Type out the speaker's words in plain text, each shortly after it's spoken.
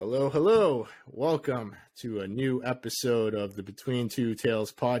Hello, hello. Welcome to a new episode of the Between Two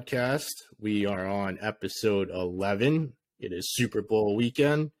Tales podcast. We are on episode 11. It is Super Bowl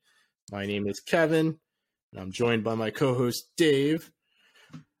weekend. My name is Kevin, and I'm joined by my co-host Dave.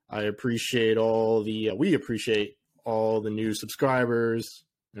 We appreciate all the new subscribers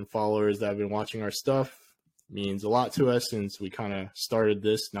and followers that have been watching our stuff. It means a lot to us since we kind of started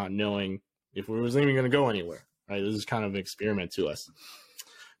this not knowing if we was even going to go anywhere. Right? This is kind of an experiment to us.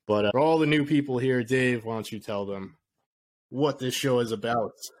 But for all the new people here, Dave, why don't you tell them what this show is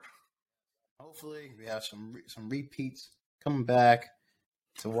about? Hopefully, we have some repeats coming back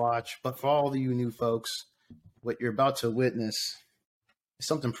to watch. But for all of you new folks, what you're about to witness is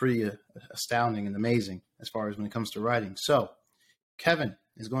something pretty astounding and amazing as far as when it comes to writing. So, Kevin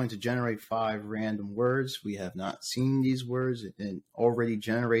is going to generate 5 random words. We have not seen these words and already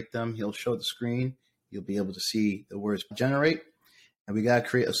generate them. He'll show the screen. You'll be able to see the words generate. And we got to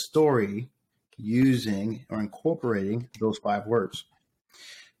create a story using or incorporating those 5 words.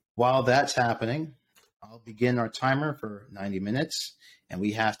 While that's happening, I'll begin our timer for 90 minutes, and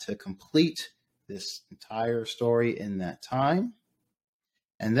we have to complete this entire story in that time.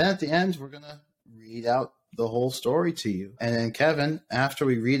 And then at the end, we're going to read out the whole story to you. And then, Kevin, after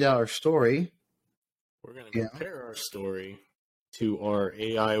we read out our story, we're going to compare our story to our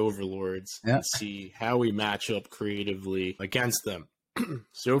AI overlords and see how we match up creatively against them.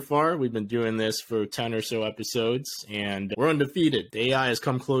 So far, we've been doing this for 10 or so episodes, and we're undefeated. The AI has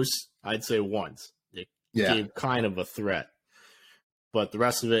come close, I'd say, once. It gave kind of a threat. But the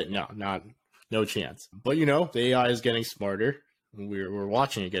rest of it, no chance. But, the AI is getting smarter. We're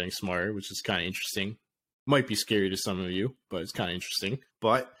watching it getting smarter, which is kind of interesting. Might be scary to some of you, but it's kind of interesting.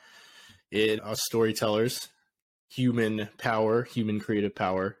 But us storytellers, human creative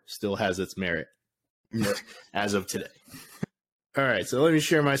power, still has its merit as of today. All right, so let me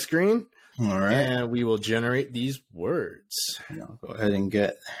share my screen. All right. And we will generate these words. I'll go ahead and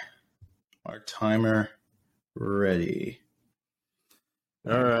get our timer ready.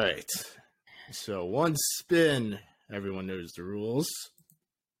 All right. So 1 spin. Everyone knows the rules.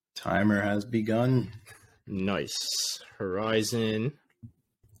 Timer has begun. Nice. Horizon.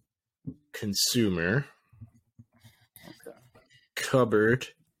 Consumer. Okay. Cupboard.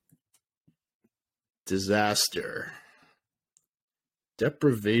 Disaster.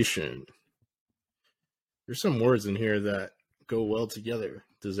 Deprivation. There's some words in here that go well together.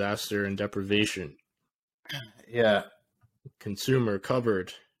 Disaster and deprivation. Yeah. Consumer,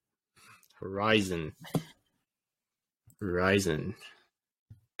 cupboard. Horizon.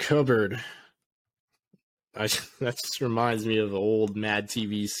 Cupboard. That just reminds me of an old Mad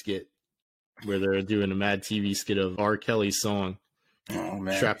TV skit where they're doing a Mad TV skit of R. Kelly's song. Oh,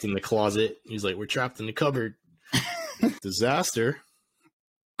 man. Trapped in the closet. He's like, we're trapped in the cupboard. Disaster.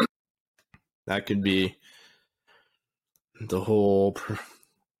 That could be the whole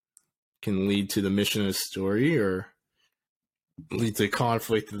can lead to the mission of the story or lead to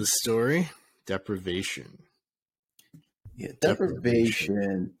conflict of the story. Deprivation. Yeah,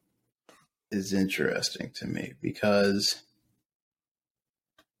 deprivation is interesting to me because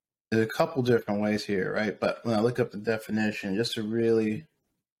there's a couple different ways here, right? But when I look up the definition, just to really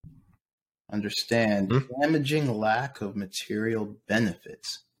understand, damaging lack of material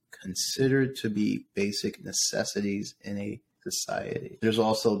benefits considered to be basic necessities in a society. There's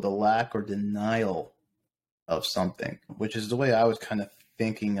also the lack or denial of something, which is the way I was kind of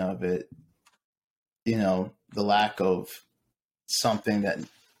thinking of it. The lack of something that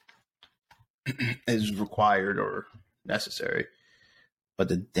is required or necessary. But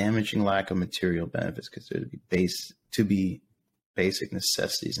the damaging lack of material benefits considered to be basic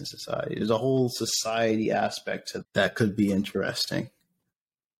necessities in society. There's a whole society aspect to that could be interesting.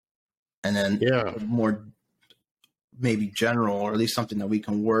 And then more maybe general, or at least something that we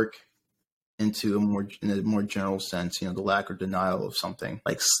can work into in a more general sense, the lack or denial of something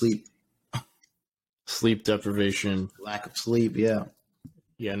like sleep. Sleep deprivation. Lack of sleep, yeah.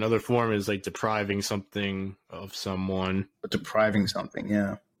 Yeah, another form is like depriving something of someone. Depriving something,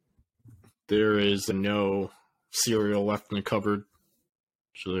 yeah. There is no cereal left in the cupboard,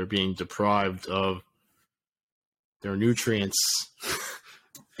 so they're being deprived of their nutrients.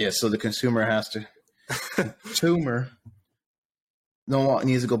 Yeah, so the consumer has to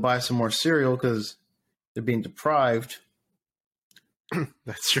needs to go buy some more cereal because they're being deprived.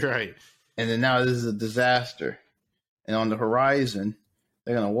 That's right. And then now this is a disaster. And on the horizon,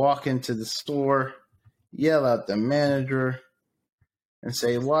 they're going to walk into the store, yell at the manager, and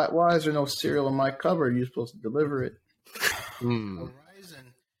say, why is there no cereal in my cupboard? You're supposed to deliver it.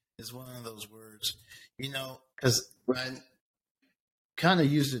 Horizon is one of those words, because when kind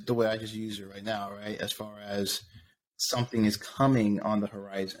of use it the way I just use it right now, right? As far as something is coming on the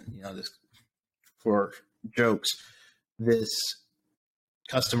horizon, this for jokes, this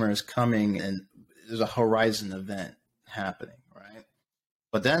customer is coming and there's a horizon event happening, right?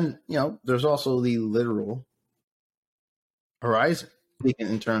 But then, there's also the literal horizon, speaking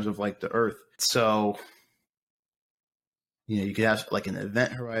in terms of like the Earth. So, you could have like an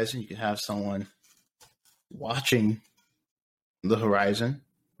event horizon. You could have someone watching the horizon.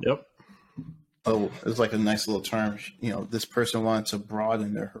 Yep. Oh, it's like a nice little term. This person wanted to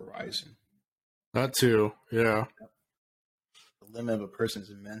broaden their horizon. That too, yeah. The limit of a person's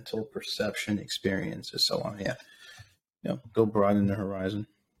mental perception, experience, and so on. Yeah. Go broaden their horizon.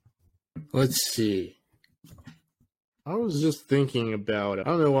 Let's see. I was just thinking about, I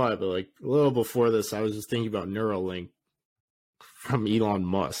don't know why, but like a little before this, I was just thinking about Neuralink from Elon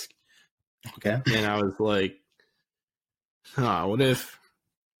Musk. Okay. And I was like,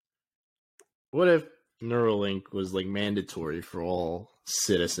 what if Neuralink was like mandatory for all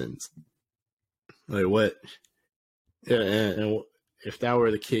citizens? Like what? And if that were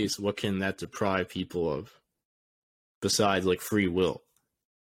the case, what can that deprive people of besides like free will?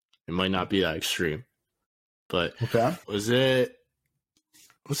 It might not be that extreme. But okay. What's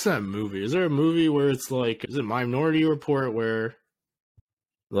that movie? Is there a movie where it's like, is it Minority Report where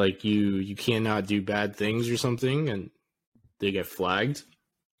like you cannot do bad things or something and they get flagged?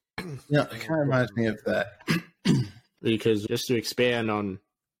 Yeah, it kind of reminds me of that. Because just to expand on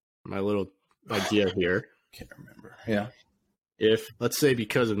my little idea here. Can't remember. Yeah. If, let's say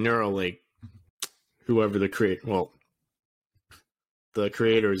because of Neuralink, whoever the creators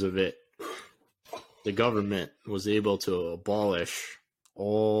of it, the government was able to abolish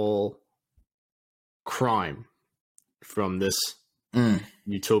all crime from this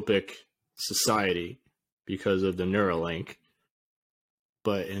utopic society because of the Neuralink.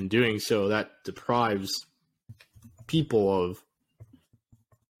 But in doing so, that deprives people of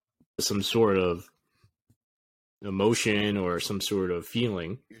some sort of emotion or some sort of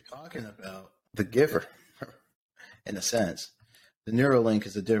feeling. You're talking about the giver, in a sense. The Neuralink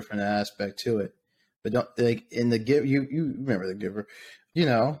is a different aspect to it. But don't like in the give you remember the giver,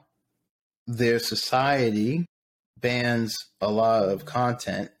 their society bans a lot of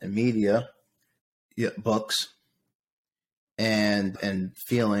content and media, books, and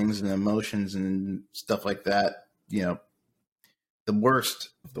feelings and emotions and stuff like that. The worst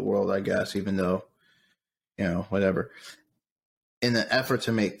of the world, I guess, even though, whatever. In an effort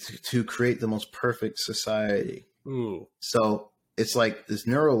to create the most perfect society. Ooh. So it's like this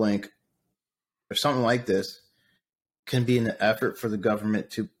Neuralink or something like this can be an effort for the government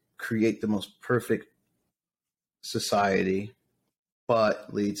to create the most perfect society,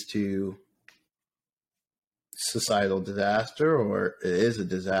 but leads to societal disaster, or it is a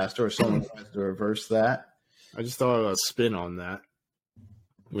disaster, or someone tries to reverse that. I just thought of a spin on that.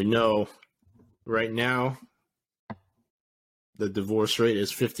 We know right now the divorce rate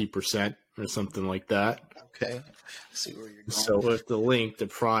is 50% or something like that. Okay. See where you're going. So if the link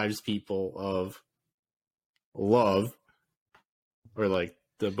deprives people of love or like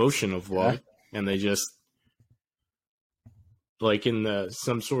the emotion of love, and they just like in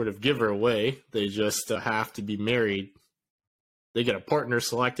some sort of giver way, they just have to be married. They get a partner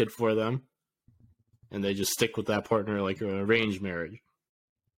selected for them, and they just stick with that partner like an arranged marriage.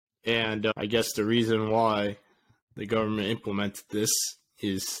 And I guess the reason why the government implemented this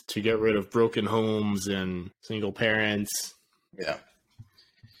is to get rid of broken homes and single parents. Yeah.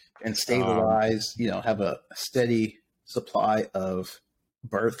 And stabilize, have a steady supply of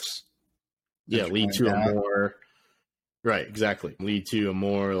births. Yeah, lead to a more... Right, exactly. Lead to a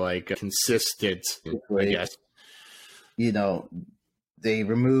more like consistent, I guess. They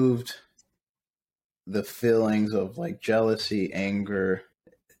removed the feelings of like jealousy, anger,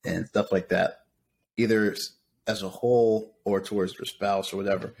 and stuff like that, either as a whole or towards their spouse or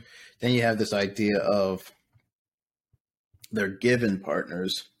whatever. Then you have this idea of their given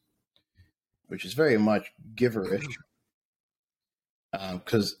partners, which is very much giverish.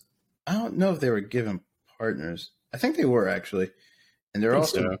 Because I don't know if they were given partners. I think they were actually. And they're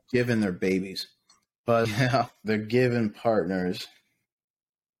also given their babies. But they're given partners.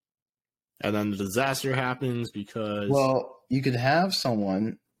 And then the disaster happens because... Well, you could have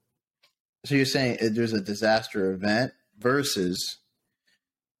someone... So you're saying there's a disaster event versus...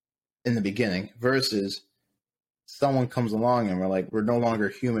 in the beginning, versus someone comes along and we're like, we're no longer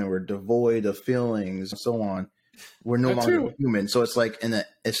human. We're devoid of feelings and so on. We're no longer human. So it's like in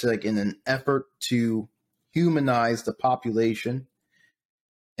an effort to humanize the population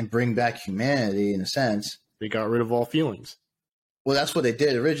and bring back humanity in a sense. They got rid of all feelings. Well, that's what they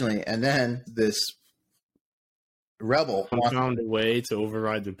did originally, and then this rebel found a way to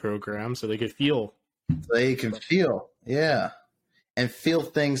override the program so they could feel. So they can feel, yeah, and feel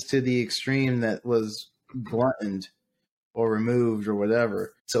things to the extreme that was blunted or removed or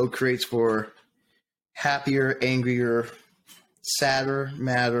whatever. So it creates for happier, angrier, sadder,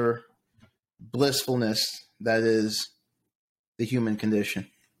 madder blissfulness that is the human condition.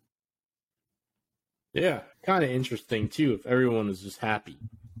 Yeah, kind of interesting too if everyone was just happy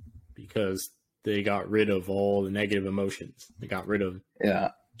because they got rid of all the negative emotions. They got rid of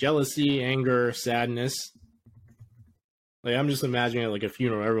jealousy, anger, sadness. Like I'm just imagining it like a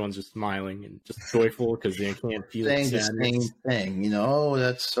funeral, everyone's just smiling and just joyful because they can't feel sadness. The same thing,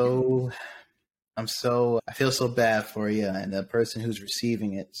 that's so. I feel so bad for you, and the person who's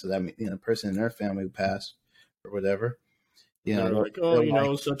receiving it. So that the person in their family who passed or whatever. They're like,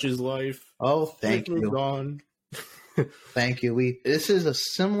 oh, such is life. Oh, thank you. Moved on. Thank you. This is a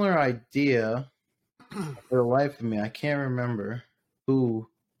similar idea. For the life of me, I can't remember who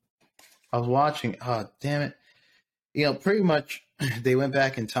I was watching. Oh, damn it! Pretty much they went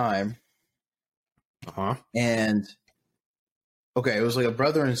back in time. And okay, it was like a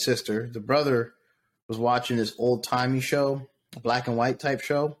brother and sister. The brother was watching this old timey show, a black and white type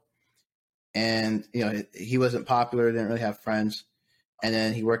show. And, he wasn't popular, didn't really have friends. And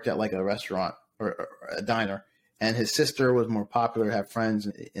then he worked at like a restaurant or a diner. And his sister was more popular, had friends,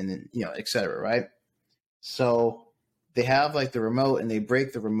 and et cetera, right? So they have like the remote and they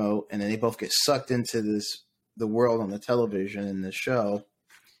break the remote and then they both get sucked into the world on the television in the show.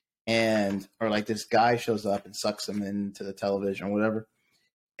 Or like this guy shows up and sucks them into the television or whatever.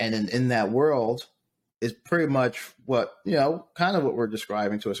 And then in that world, is pretty much what, kind of what we're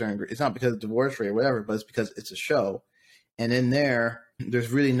describing to a certain degree. It's not because of divorce rate or whatever, but it's because it's a show. And in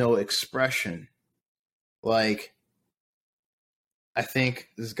there's really no expression. Like, I think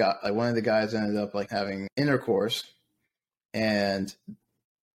this guy, like one of the guys ended up like having intercourse. And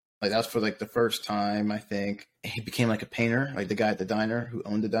like that's for like the first time, I think. He became like a painter. Like the guy at the diner who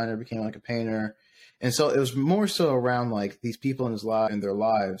owned the diner became like a painter. And so it was more so around like these people in their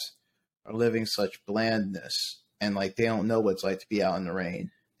lives are living such blandness and like they don't know what it's like to be out in the rain.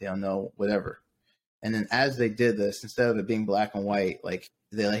 They don't know whatever. And then as they did this, instead of it being black and white, like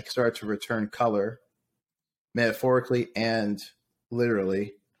they like start to return color metaphorically and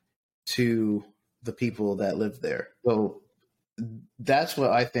literally to the people that live there. So that's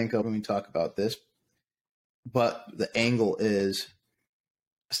what I think of when we talk about this. But the angle is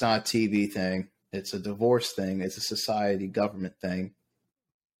it's not a TV thing. It's a divorce thing. It's a society government thing.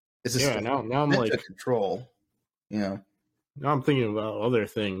 It's now I'm like control. Now I'm thinking about other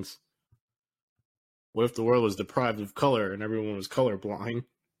things. What if the world was deprived of color and everyone was colorblind?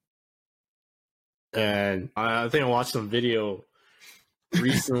 And I think I watched some video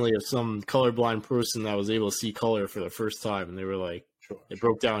recently of some colorblind person that was able to see color for the first time, and they were like, they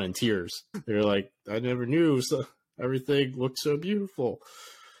broke down in tears. They were like, I never knew everything looked so beautiful.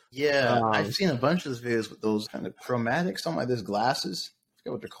 Yeah, I've seen a bunch of those videos with those kind of chromatic, something like this, glasses. I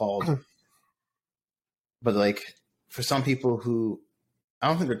forget what they're called. But like for some people who, I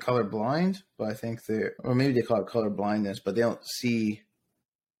don't think they're colorblind, but I think or maybe they call it color blindness, but they don't see.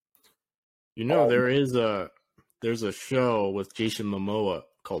 There's a show with Jason Momoa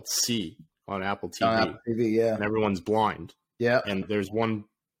called C on Apple TV. On Apple TV, yeah. And everyone's blind. Yeah. And there's one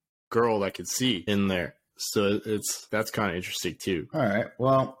girl that could see in there. So that's kind of interesting too. All right.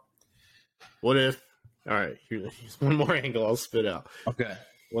 Well, what if, all right, here's one more angle I'll spit out. Okay.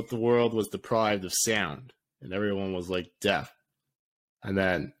 What the world was deprived of sound and everyone was like deaf. And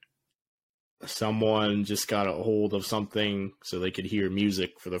then someone just got a hold of something so they could hear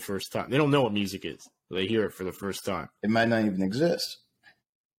music for the first time. They don't know what music is. They hear it for the first time. It might not even exist.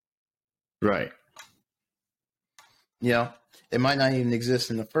 Right. It might not even exist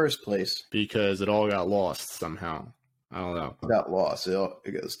in the first place. Because it all got lost somehow. I don't know. It got lost.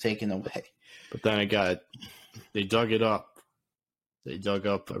 It was taken away. But then they dug it up. They dug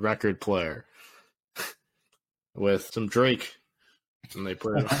up a record player with some Drake. And they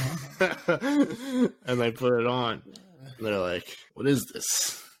put it on. And they put it on. And they're like, what is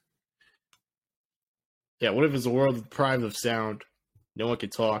this? Yeah, what if it's a world deprived of sound? No one can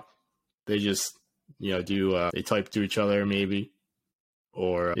talk. They just, they type to each other maybe.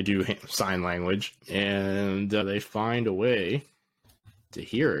 Or they do sign language. And they find a way to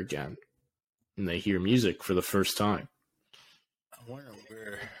hear again. And they hear music for the first time. I wonder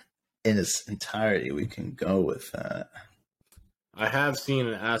where in its entirety we can go with that. I have seen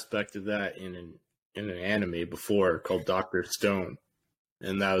an aspect of that in an anime before called Dr. Stone.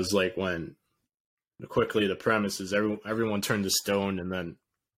 And that was like when quickly, the premise is everyone turned to stone, and then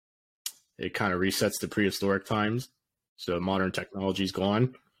it kind of resets to prehistoric times. So modern technology's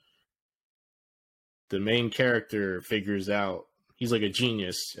gone. The main character figures out, he's like a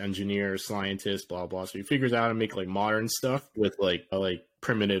genius, engineer, scientist, blah, blah. So he figures out how to make like modern stuff with like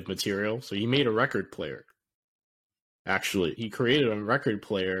primitive material. So he made a record player. Actually, he created a record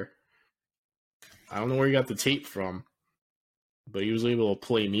player. I don't know where he got the tape from, but he was able to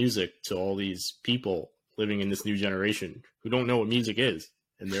play music to all these people living in this new generation who don't know what music is.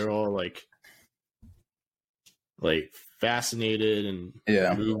 And they're all like fascinated and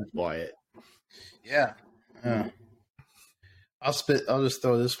moved by it. Yeah. I'll just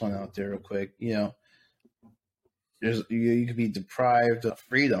throw this one out there real quick. You know, you could be deprived of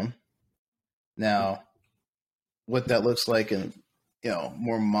freedom. Now, what that looks like in,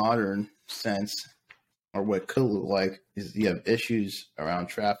 more modern sense, or what could look like, is you have issues around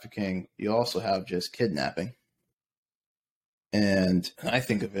trafficking. You also have just kidnapping. And I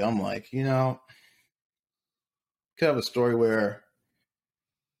think of it, I'm like, could have a story where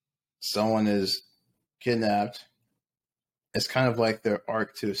someone is kidnapped. It's kind of like their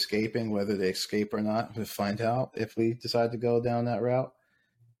arc to escaping, whether they escape or not. We'll find out if we decide to go down that route.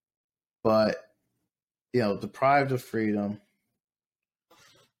 But, deprived of freedom.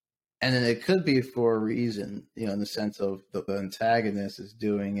 And then it could be for a reason, in the sense of the antagonist is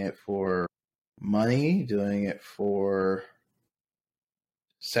doing it for money, doing it for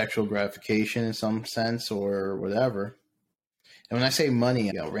sexual gratification in some sense or whatever. And when I say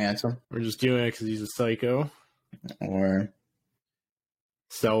money, ransom. We're just doing it because he's a psycho. Or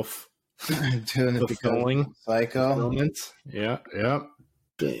doing it because psycho. Fulfillment. Yeah.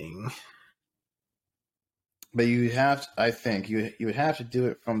 Dang. But I think you would have to do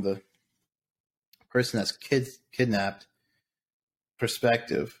it from the person that's kidnapped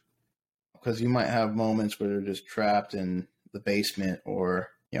perspective, because you might have moments where they're just trapped in the basement or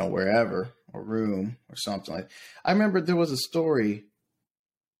wherever, or room or something like. I remember there was a story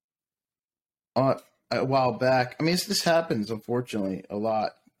a while back. I mean, this happens unfortunately a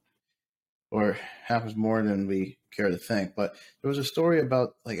lot, or happens more than we care to think. But there was a story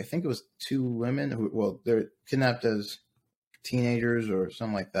about, I think it was two women who, they're kidnapped as teenagers or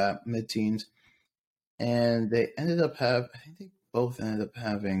something like that, mid-teens. And they I think they both ended up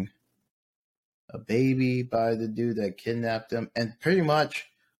having a baby by the dude that kidnapped them. And pretty much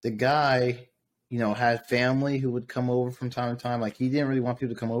the guy, had family who would come over from time to time. Like, he didn't really want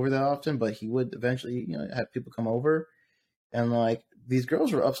people to come over that often, but he would eventually, have people come over. And these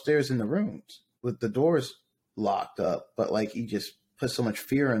girls were upstairs in the rooms with the doors locked up. But he just put so much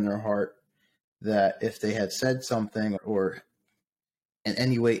fear in their heart that if they had said something or in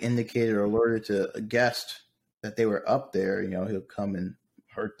any way indicated or alerted to a guest that they were up there, he'll come and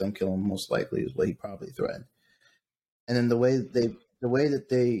hurt them, kill them, most likely, is what he probably threatened. And then the way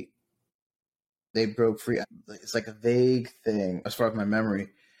that they broke free, it's like a vague thing as far as my memory.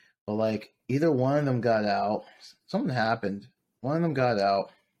 But either one of them got out, something happened. One of them got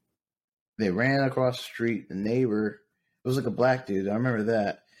out. They ran across the street. The neighbor, it was like a black dude. I remember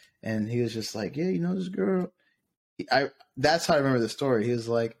that. And he was just like, yeah, this girl. That's how I remember the story. He was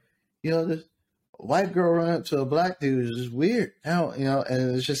like, this white girl run up to a black dude is just weird. How,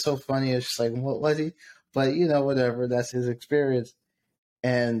 and it's just so funny. It's just like, what was he? But, whatever. That's his experience.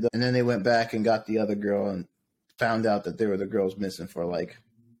 And then they went back and got the other girl and found out that they were the girls missing for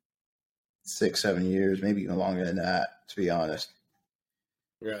 6-7 years, maybe even longer than that, to be honest.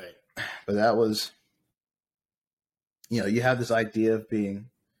 Right. But that was, you have this idea of being,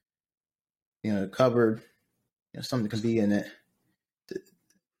 cupboard, something can be in it.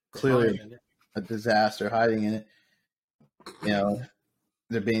 Clearly a disaster hiding in it.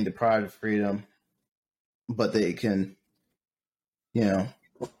 They're being deprived of freedom, but they can, where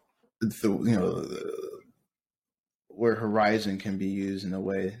horizon can be used in a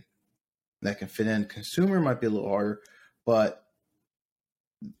way that can fit in. Consumer might be a little harder, but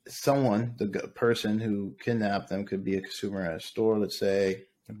the person who kidnapped them could be a consumer at a store, let's say,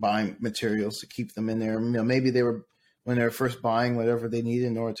 buying materials to keep them in there. Maybe when they were first buying whatever they needed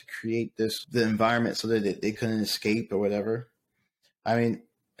in order to create the environment so that they couldn't escape or whatever. I mean,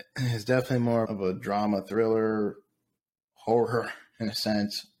 it's definitely more of a drama, thriller, horror, in a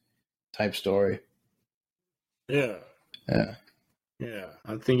sense, type story. Yeah.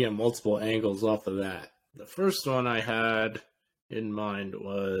 I'm thinking multiple angles off of that. The first one I had in mind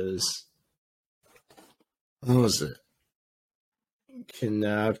was, what was it?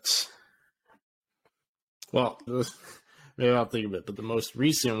 Kidnapped. Well, maybe I'll think of it, but the most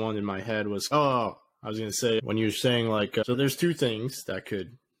recent one in my head was, I was going to say, when you were saying so there's two things that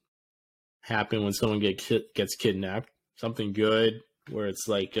could happen when someone gets kidnapped. Something good where it's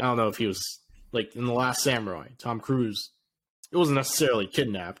like, I don't know if he was like in The Last Samurai, Tom Cruise. It wasn't necessarily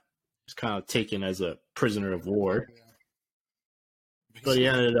kidnapped. He was kind of taken as a prisoner of war. But he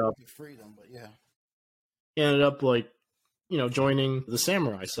ended up freedom. But yeah, he ended up like, joining the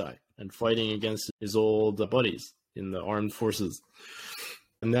samurai side and fighting against his old buddies in the armed forces.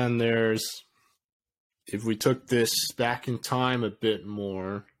 And then if we took this back in time a bit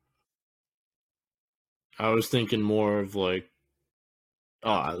more, I was thinking more of like,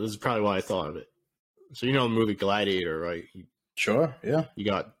 this is probably why I thought of it. So the movie Gladiator, right? Sure, yeah. He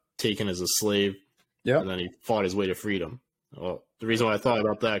got taken as a slave, and then he fought his way to freedom. Well, the reason why I thought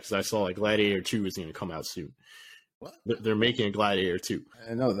about that because I saw like Gladiator 2 is going to come out soon. What? They're making a Gladiator 2.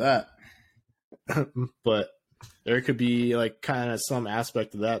 I know that. But there could be like kind of some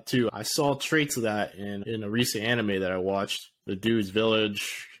aspect of that too. I saw traits of that in a recent anime that I watched, The Dude's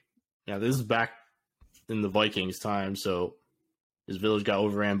Village. Yeah, this is back in the Vikings time, so his village got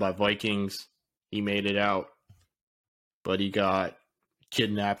overran by Vikings. He made it out, but he got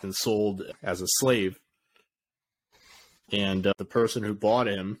kidnapped and sold as a slave. And the person who bought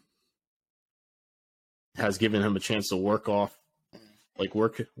him has given him a chance to work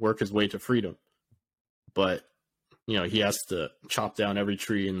his way to freedom. But, he has to chop down every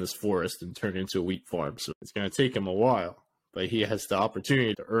tree in this forest and turn it into a wheat farm. So it's going to take him a while, but he has the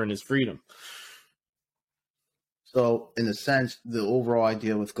opportunity to earn his freedom. So, in a sense, the overall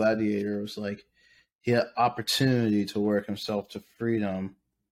idea with Gladiator was like he had opportunity to work himself to freedom.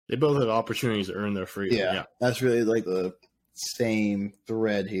 They both have opportunities to earn their freedom. Yeah. That's really like the same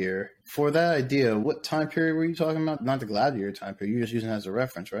thread here. For that idea, what time period were you talking about? Not the Gladiator time period. You're just using it as a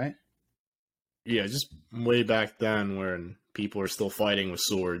reference, right? Yeah, just way back then when people were still fighting with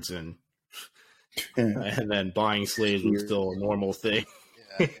swords and then buying slaves was still a normal thing.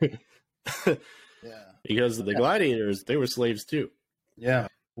 Yeah. Yeah. Because the gladiators, they were slaves too. Yeah.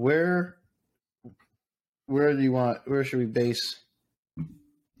 Where should we base?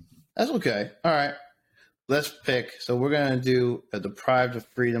 That's okay. All right. Let's pick. So we're going to do a deprived of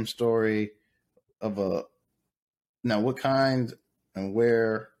freedom story now what kind and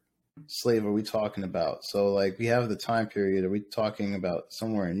where slave are we talking about? So like we have the time period. Are we talking about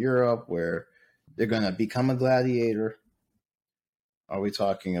somewhere in Europe where they're going to become a gladiator? Are we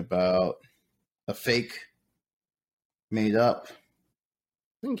talking about a fake made up?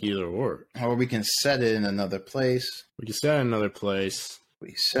 I think either or. Or we can set it in another place. We can set it in another place.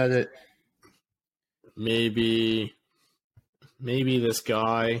 We set it. Maybe this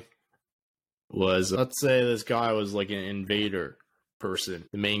guy was, let's say this guy was like an invader person,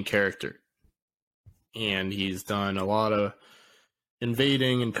 the main character. And he's done a lot of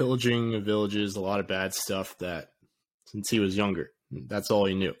invading and pillaging of villages, a lot of bad stuff since he was younger. That's all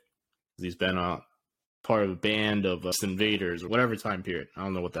he knew. He's been part of a band of invaders or whatever time period. I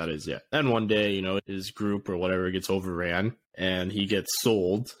don't know what that is yet. Then one day, his group or whatever gets overran and he gets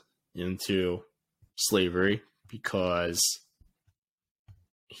sold into slavery because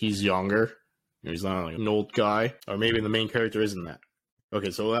he's younger. He's not like an old guy, or maybe the main character isn't that.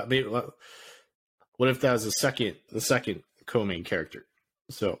 Okay, so what if that was the second co-main character?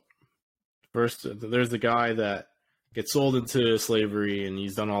 So first, there's the guy that gets sold into slavery and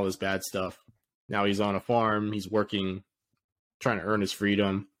he's done all this bad stuff. Now he's on a farm, he's working, trying to earn his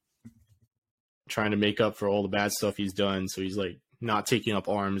freedom, trying to make up for all the bad stuff he's done. So he's like not taking up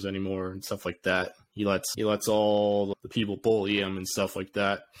arms anymore and stuff like that. He lets all the people bully him and stuff like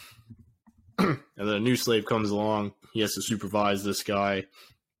that. And then a new slave comes along. He has to supervise this guy,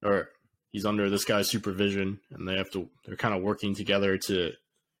 or he's under this guy's supervision, and they're kind of working together to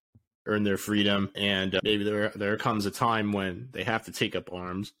earn their freedom. And maybe there comes a time when they have to take up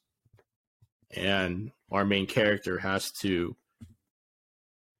arms, and our main character has to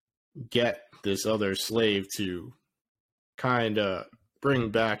get this other slave to kind of bring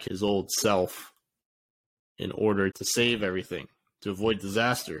back his old self in order to save everything, to avoid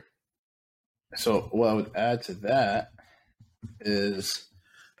disaster. So what I would add to that is,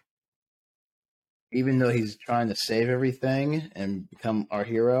 even though he's trying to save everything and become our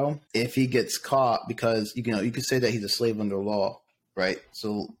hero, if he gets caught, because you could say that he's a slave under law, right?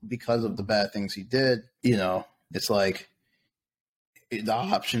 So because of the bad things he did, it's like the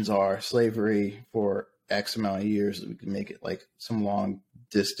options are slavery for X amount of years. We can make it like some long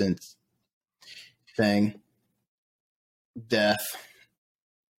distance thing, death,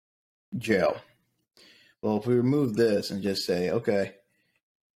 jail. Well, if we remove this and just say, okay,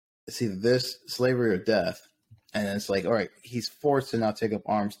 it's either this, slavery, or death, and it's like, all right, he's forced to now take up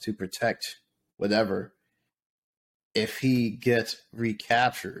arms to protect whatever. If he gets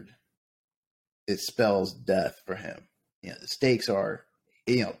recaptured, it spells death for him. The stakes are,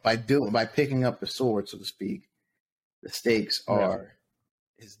 by picking up the sword, so to speak, the stakes are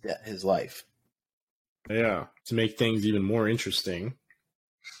his life. Yeah, to make things even more interesting,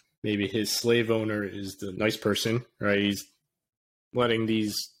 maybe his slave owner is the nice person, right? He's letting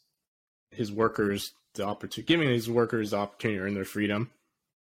his workers the opportunity, giving his workers the opportunity to earn their freedom.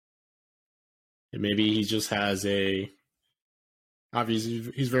 And maybe he just has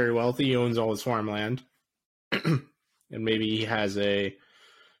obviously he's very wealthy, he owns all his farmland. And maybe he has a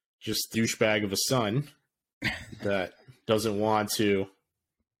just douchebag of a son that doesn't want to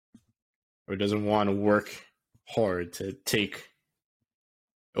work hard to take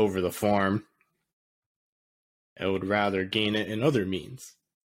over the farm and would rather gain it in other means,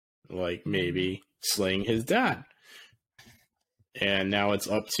 like maybe slaying his dad. And now it's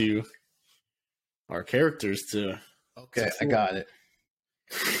up to our characters to... Okay, I got it.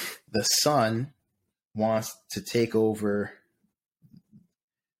 The son wants to take over.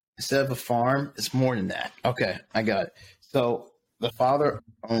 Instead of a farm, it's more than that. Okay, I got it. So the father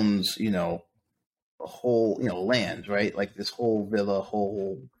owns, a whole, land, right? Like this whole villa,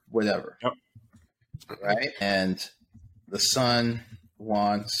 whole whatever. Yep. Right? And the son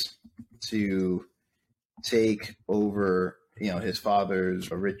wants to take over, his father's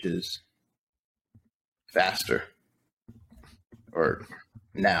riches faster, or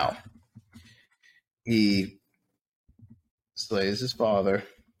now. He slays his father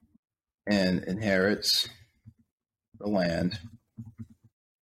and inherits the land.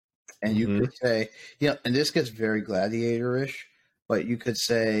 And you could say, and this gets very gladiator-ish, but you could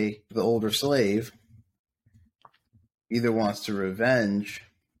say the older slave either wants to revenge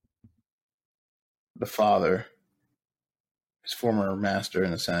the father, his former master,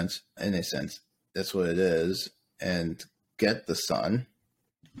 in a sense, that's what it is, and get the son,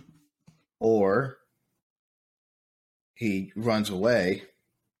 or he runs away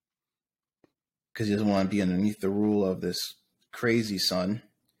because he doesn't want to be underneath the rule of this crazy son,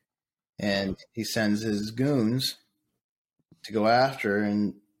 and he sends his goons to go after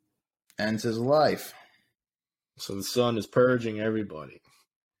and ends his life. So the son is purging everybody.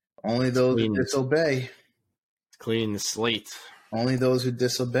 Only those who disobey. Clean the slate. Only those who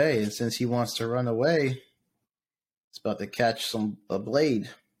disobey. And since he wants to run away, it's about to catch a blade.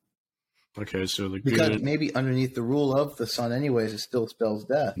 Okay, so because maybe underneath the rule of the son anyways, it still spells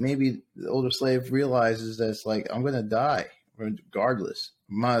death. Maybe the older slave realizes that it's like, I'm going to die regardless.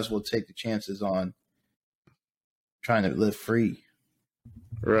 Might as well take the chances on trying to live free.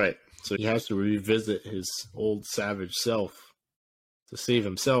 Right. So he has to revisit his old savage self to save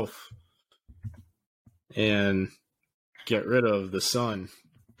himself and get rid of the son.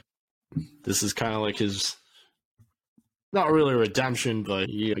 This is kind of like his, not really redemption, but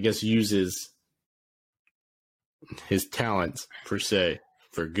he, I guess, uses his talents, per se,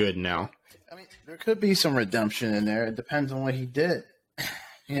 for good now. I mean, there could be some redemption in there. It depends on what he did.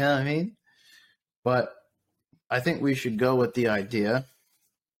 You know what I mean? But I think we should go with the idea.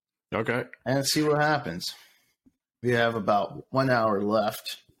 Okay. And see what happens. We have about 1 hour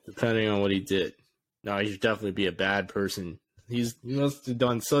left. Depending on what he did. No, he should definitely be a bad person. He must have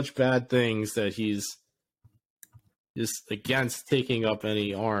done such bad things that he's just against taking up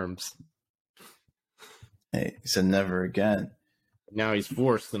any arms. Hey, he said never again. Now he's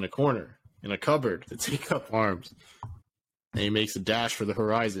forced in a corner, in a cupboard, to take up arms. And he makes a dash for the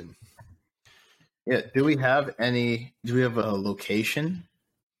horizon. Yeah, do we have a location?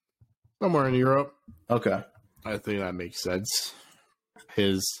 Somewhere in Europe. Okay. I think that makes sense.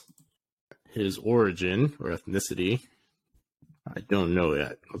 His origin or ethnicity, I don't know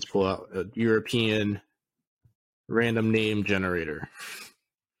yet. Let's pull out a European random name generator.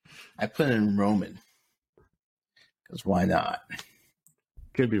 I put in Roman. Because why not?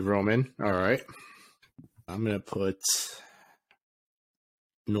 Could be Roman. All right. I'm going to put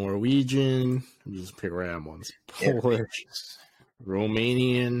Norwegian. I'm just pick random ones. Polish,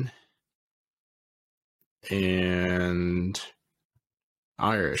 Romanian, and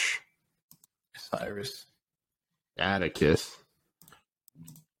Irish. Cyrus. Atticus.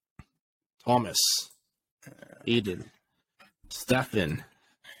 Thomas. Aiden. Stefan.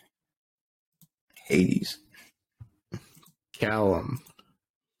 Hades. Callum.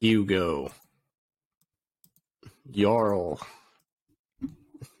 Hugo. Jarl.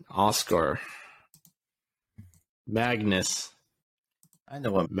 Oscar. Magnus. I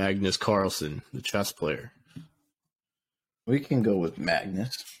know what Magnus Carlsen, the chess player. We can go with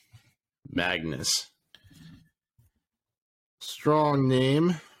Magnus. Magnus. Strong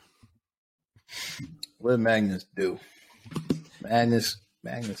name. What did Magnus do? Magnus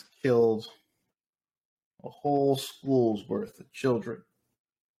killed a whole school's worth of children.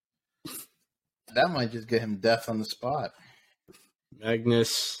 That might just get him death on the spot.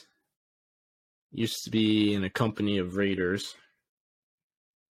 Magnus used to be in a company of raiders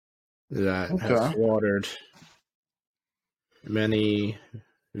that have slaughtered many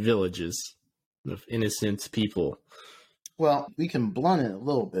villages of innocent people. Well, we can blunt it a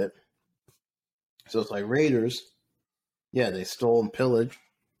little bit. So it's like raiders, yeah, they stole and pillaged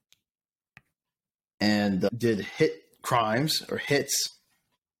and did hit crimes or hits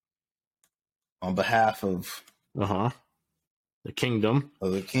on behalf of the kingdom.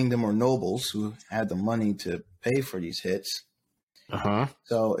 Of the kingdom or nobles who had the money to pay for these hits.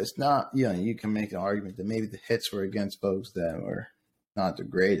 So it's not, you can make an argument that maybe the hits were against folks that were not the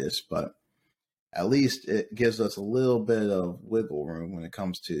greatest, but at least it gives us a little bit of wiggle room when it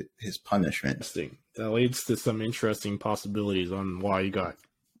comes to his punishment. That leads to some interesting possibilities on why he got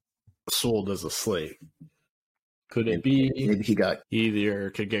sold as a slave. Could it be maybe he either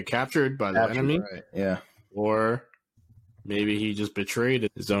could get captured by the enemy, right? Yeah, or maybe he just betrayed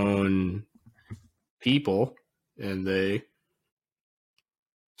his own people and they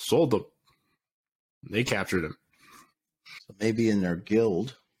sold him. They captured him. So maybe in their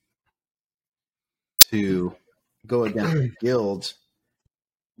guild, to go against the guild,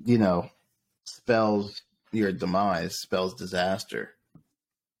 spells your demise, spells disaster.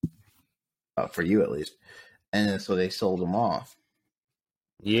 For you at least. And so they sold him off.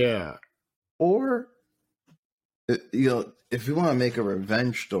 Yeah. Or, if you want to make a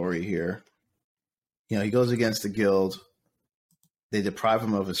revenge story here, he goes against the guild. They deprive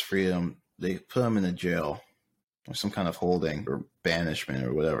him of his freedom. They put him in a jail or some kind of holding or banishment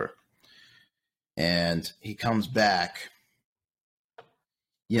or whatever. And he comes back.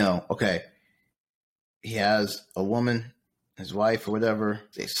 Okay. He has a woman, his wife or whatever.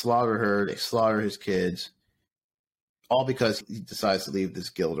 They slaughter her. They slaughter his kids. All because he decides to leave this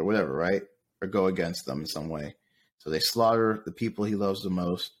guild or whatever, right? Or go against them in some way. So they slaughter the people he loves the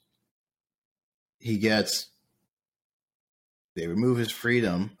most. They remove his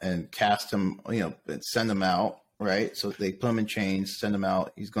freedom and cast him, and send him out, right? So they put him in chains, send him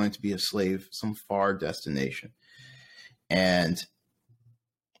out. He's going to be a slave, some far destination. And,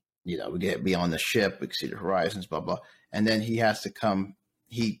 we get beyond the ship, we can see the horizons, blah, blah. And then he has to come,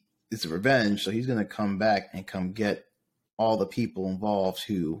 it's a revenge, so he's going to come back and come get all the people involved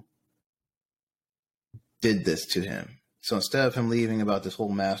who did this to him. So instead of him leaving about this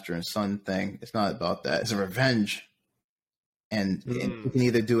whole master and son thing, it's not about that. It's a revenge. And he can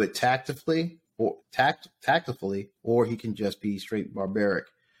either do it tactfully, or he can just be straight barbaric.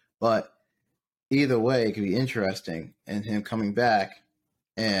 But either way, it could be interesting. And him coming back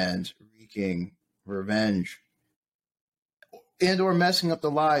and wreaking revenge and or messing up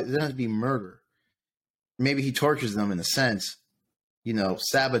the lives. It doesn't have to be murder. Maybe he tortures them in a sense,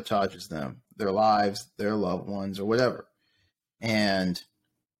 sabotages them, their lives, their loved ones, or whatever.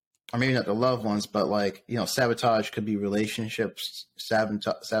 Or maybe not the loved ones, but sabotage could be relationships,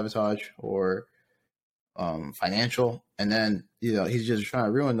 sabotage, or financial. And then, he's just trying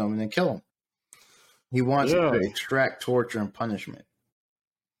to ruin them and then kill them. He wants to extract torture and punishment.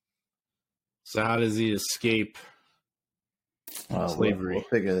 So how does he escape slavery? We'll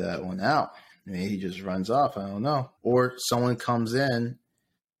figure that one out. Maybe he just runs off. I don't know. Or someone comes in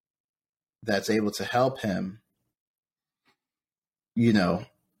that's able to help him,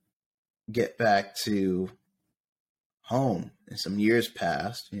 get back to home. And some years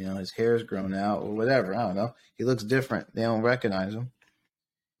passed, his hair's grown out or whatever. I don't know. He looks different. They don't recognize him.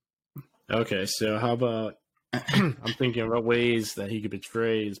 Okay, so how about I'm thinking about ways that he could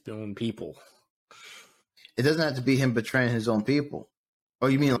betray his own people. It doesn't have to be him betraying his own people. Oh,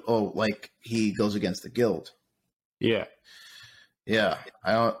 you mean, like he goes against the guild? Yeah. Yeah.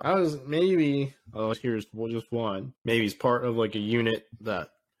 Here's just one. Maybe he's part of like a unit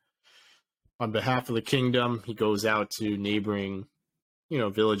that on behalf of the kingdom, he goes out to neighboring,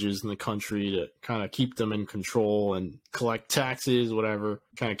 villages in the country to kind of keep them in control and collect taxes, whatever,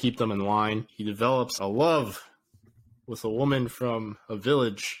 kind of keep them in line. He develops a love with a woman from a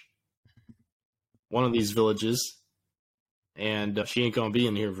village, one of these villages, and she ain't going to be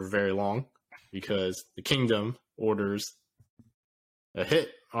in here for very long because the kingdom orders a hit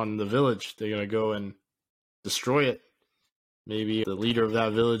on the village. They're going to go and destroy it. Maybe the leader of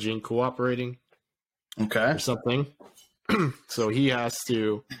that village ain't cooperating. Okay. Or something. So he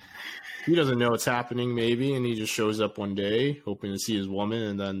doesn't know what's happening maybe, and he just shows up one day hoping to see his woman,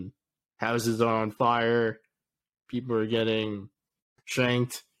 and then houses are on fire. People are getting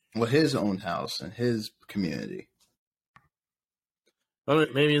shanked. Well, his own house and his community.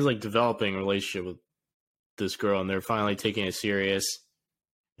 Maybe he's like developing a relationship with this girl, and they're finally taking it serious.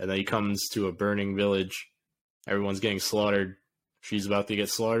 And then he comes to a burning village. Everyone's getting slaughtered. She's about to get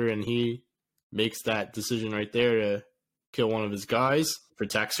slaughtered, and he makes that decision right there to kill one of his guys,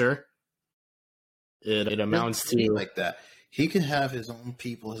 protects her. It amounts to like that. He can have his own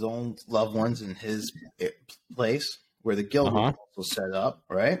people, his own loved ones in his place where the guild was also set up,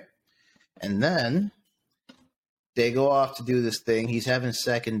 right? And then they go off to do this thing. He's having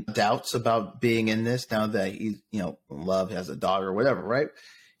second doubts about being in this now that he's, love, has a daughter or whatever, right?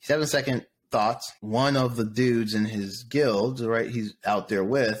 He's having second thoughts. One of the dudes in his guild, right, he's out there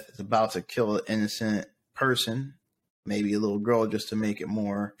with, is about to kill an innocent person, maybe a little girl, just to make it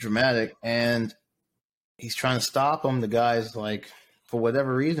more dramatic. And he's trying to stop him. The guy's like, for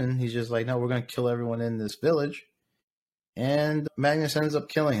whatever reason, he's just like, no, we're going to kill everyone in this village. And Magnus ends up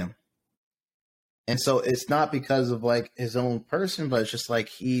killing him. And so it's not because of like his own person, but it's just like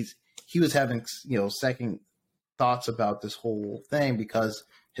he was having, second thoughts about this whole thing because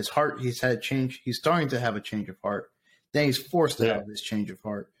his heart, he's starting to have a change of heart. Then he's forced to have this change of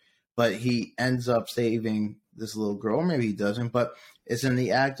heart. But he ends up saving this little girl, or maybe he doesn't, but it's in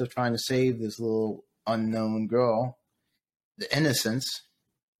the act of trying to save this little unknown girl, the innocence,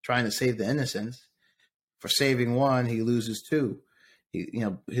 trying to save the innocence. For saving one, he loses two,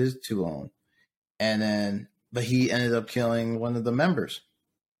 his two own. But he ended up killing one of the members,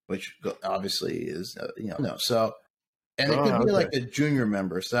 which obviously is, no. So, and it could be like a junior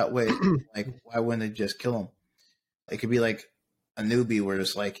member. So that way, like, why wouldn't they just kill him? It could be like a newbie where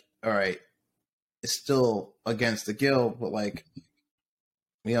it's like, all right, it's still against the guild, but like,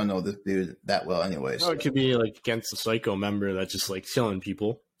 we don't know this dude that well anyway. So. It could be like against a psycho member that's just like killing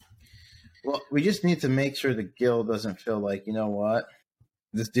people. Well, we just need to make sure the guild doesn't feel like, you know what?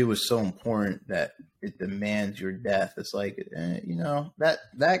 This dude was so important that it demands your death. It's like,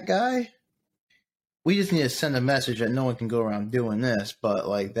 that guy, we just need to send a message that no one can go around doing this. But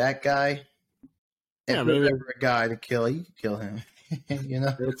like that guy, if there's ever a guy to kill, you can kill him.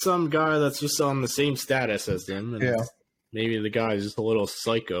 It's some guy that's just on the same status as them. And maybe the guy is just a little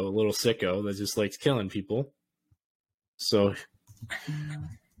psycho, a little sicko that just likes killing people. So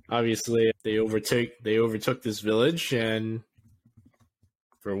obviously they overtook this village, and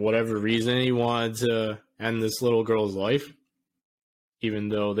for whatever reason, he wanted to end this little girl's life, even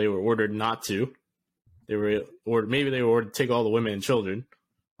though they were ordered not to. Maybe they were ordered to take all the women and children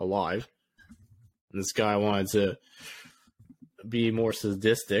alive. And this guy wanted to be more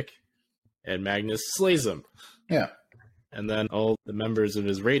sadistic, and Magnus slays him. Yeah. And then all the members of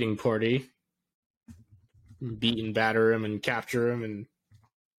his raiding party beat and batter him and capture him and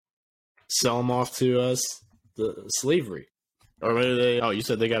sell him off to the slavery. Or maybe you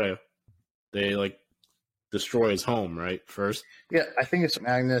said they destroy his home, right? First? Yeah, I think it's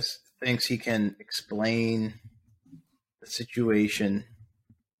Magnus thinks he can explain the situation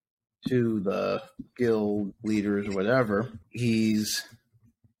to the guild leaders or whatever. He's,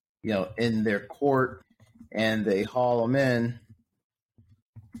 in their court and they haul him in.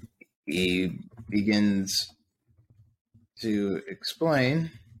 He begins to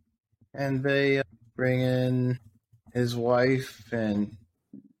explain, and they bring in his wife and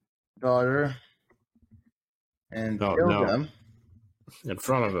daughter and kill them in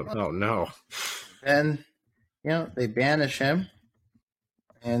front of him. Oh no! Then they banish him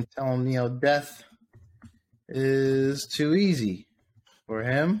and tell him death is too easy for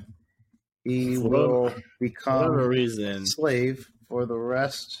him. He will become a slave for the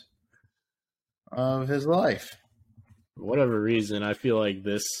rest of his life. For whatever reason, I feel like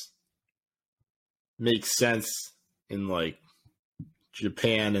this makes sense in like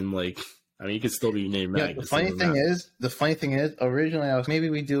Japan, and like you could still be named Magnus. The funny thing is, originally I was maybe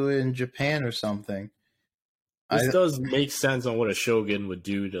we do it in Japan or something. This does make sense on what a shogun would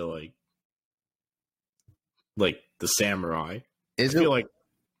do to like the samurai. I feel like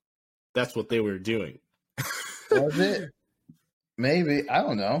that's what they were doing. Was it? Maybe, I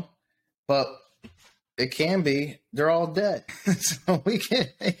don't know, but it can be. They're all dead, so we can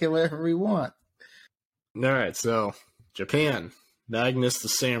make it whatever we want. All right, so Japan, Magnus the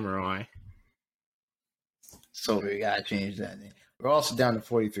Samurai. So we gotta change that name. We're also down to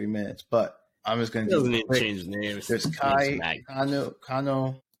 43 minutes, but I'm just gonna doesn't need to change the name. There's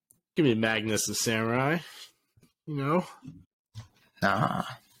Kano. Give me Magnus the Samurai. Nah,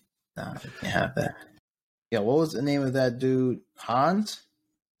 we can't have that. Yeah, what was the name of that dude? Hans?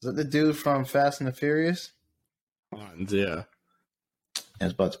 Is that the dude from Fast and the Furious? Hans, yeah.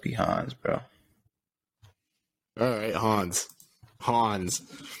 It's about to be Hans, bro. All right, Hans.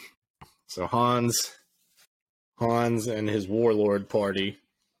 So Hans and his warlord party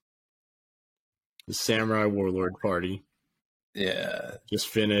The Samurai Warlord Party. Yeah. Just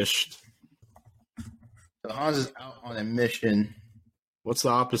finished. So Hans is out on a mission. What's the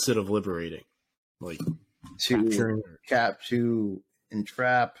opposite of liberating? Like to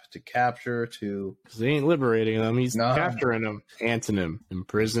entrap, to capture, to... Because he ain't liberating them. He's capturing them. Antonym.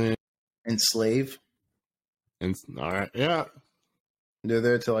 Imprison. Enslave. All right. Yeah. They're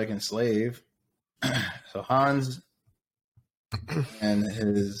there to, like, enslave. So Hans and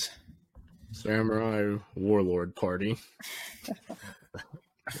his Samurai Warlord Party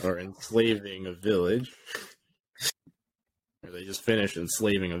are enslaving a village. Or they just finished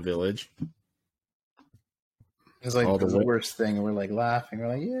enslaving a village. It's like the worst thing. We're like laughing. We're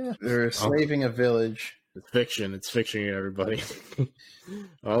like, yeah, they're enslaving a village. It's fiction. It's fiction, everybody.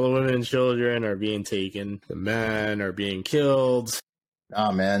 All the women and children are being taken. The men are being killed.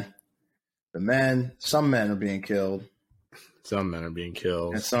 Ah, man. Some men are being killed. Some men are being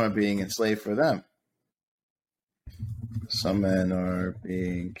killed. And some are being enslaved for them. Some men are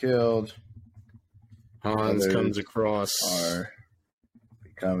being killed. Hans comes across... are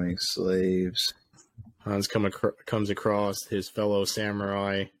becoming slaves. Hans comes across his fellow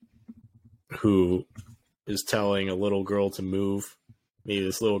samurai who is telling a little girl to move. Maybe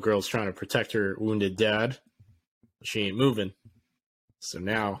this little girl's trying to protect her wounded dad. She ain't moving. So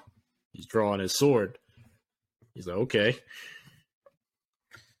now he's drawing his sword. He's like, okay.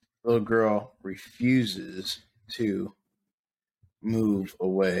 Little girl refuses to move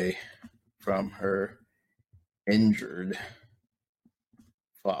away from her injured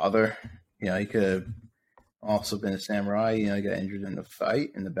father. You know, he could have also been a samurai. You know, he got injured in the fight,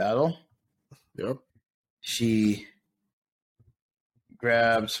 in the battle. Yep. She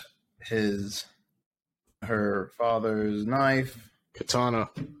grabs her father's knife, katana,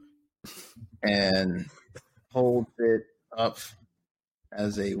 and holds it up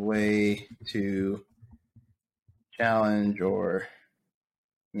as a way to challenge or,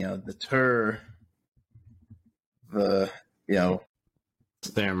 you know, deter the, you know,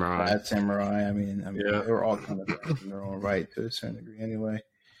 samurai. Bad samurai. I mean, yeah. They were all kind of bad in their own right to a certain degree anyway.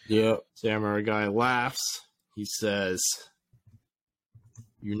 Yep. Samurai guy laughs. He says,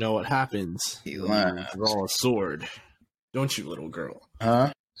 you know what happens. He laughs. You draw a sword. Don't you, little girl?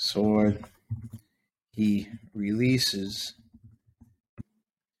 Huh? Sword. He releases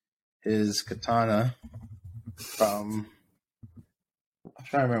his katana from... I'm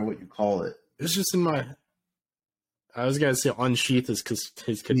trying to remember what you call it. It's just in my... I was going to say unsheath his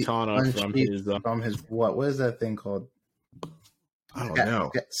katana from his... What? What is that thing called? I don't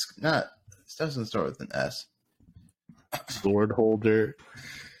know. It doesn't start with an S. Sword holder.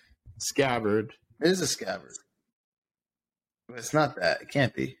 Scabbard. It is a scabbard. But it's not that. It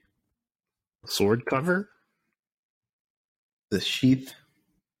can't be. Sword cover? The sheath?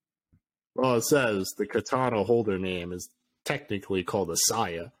 Well, it says the katana holder name is technically called a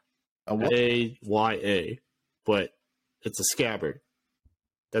saya. A-Y-A. But it's a scabbard.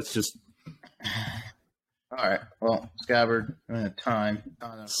 That's just... All right. Well, scabbard in a time.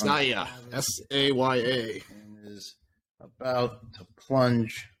 Saya. S-A-Y-A. And is about to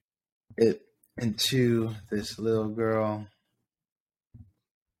plunge it into this little girl.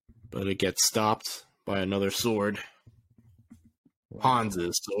 But it gets stopped by another sword.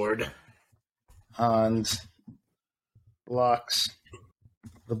 Hans's sword. Hans blocks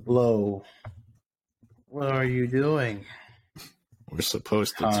the blow. What are you doing? We're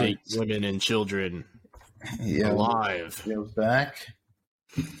supposed to take women and children alive. Goes back.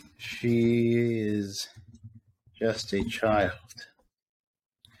 She is just a child.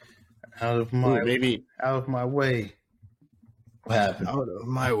 Out of my way. What happened? Out of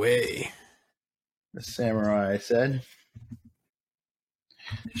my way. The samurai said.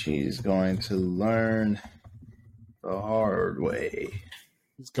 She's going to learn the hard way.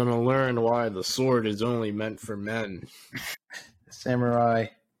 He's going to learn why the sword is only meant for men. The samurai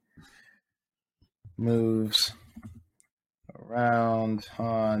moves around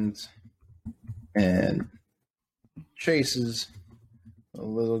Hans and chases the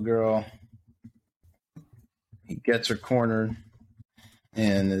little girl. He gets her cornered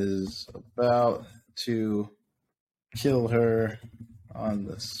and is about to kill her on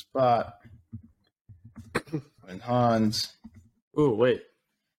the spot when Hans... Oh, wait.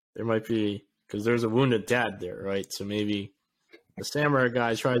 There might be... Because there's a wounded dad there, right? So maybe the samurai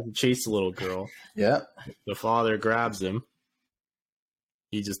guy tries to chase the little girl. Yeah. The father grabs him.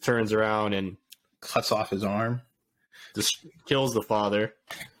 He just turns around and... cuts off his arm. Just kills the father.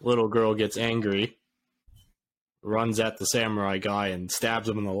 Little girl gets angry. Runs at the samurai guy and stabs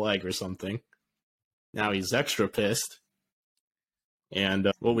him in the leg or something. Now he's extra pissed.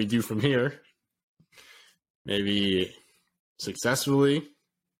 And what we do from here maybe successfully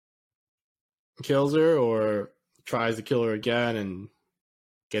kills her, or tries to kill her again and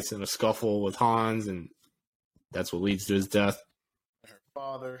gets in a scuffle with Hans, and that's what leads to his death. Her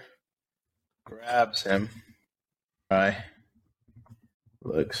father grabs him. Right.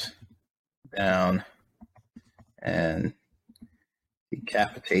 Looks down and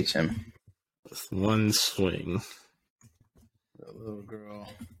decapitates him with one swing. The little girl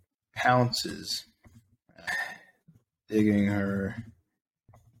pounces, digging her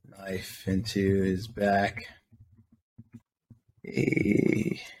knife into his back.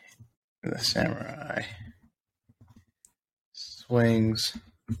 The samurai swings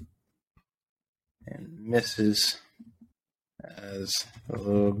and misses as the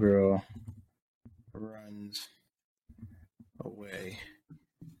little girl runs away,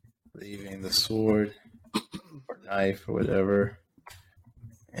 leaving the sword or knife or whatever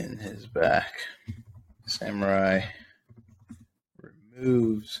in his back. The samurai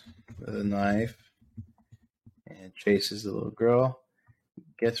removes the knife and chases the little girl.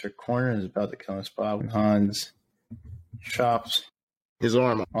 Gets her corner and is about to kill a spot when Hans chops his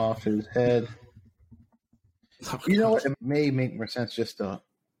arm off his head. You know what? It may make more sense just to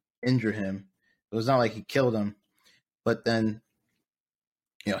injure him. It was not like he killed him, but then,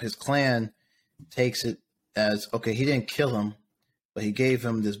 his clan takes it as, okay, he didn't kill him, but he gave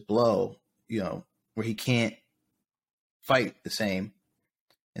him this blow, where he can't fight the same.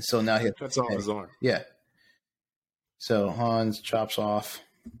 And so now he cuts off his arm. Yeah. So Hans chops off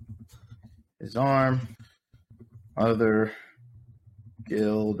his arm. Other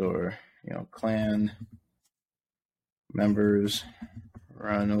guild or, clan members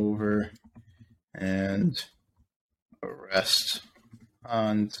run over and arrest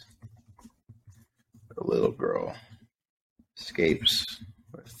Hans. The little girl escapes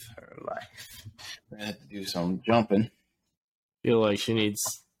with her life. I had to do some jumping. I feel like she needs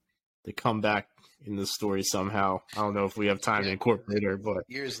to come back in the story somehow. I don't know if we have time to incorporate her, but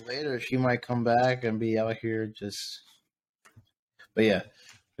years later she might come back and be out here just. But yeah,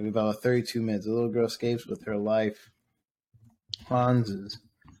 maybe about 32 minutes. The little girl escapes with her life. Hans is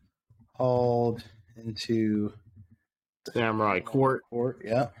hauled into samurai court.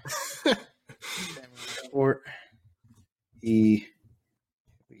 Yeah. Samurai court. He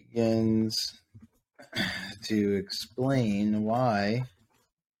begins to explain why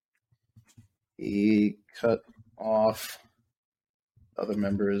he cut off the other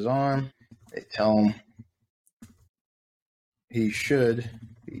member of his arm. They tell him he should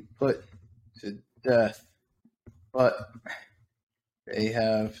be put to death, but they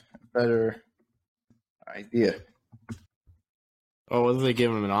have a better idea. Oh, what if they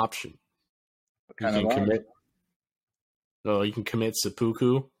give him an option? What kind of commit? So you can commit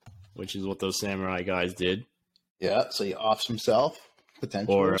seppuku, which is what those samurai guys did. Yeah, so he offs himself,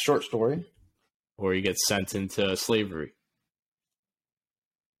 potentially. Or short story. Or he gets sent into slavery.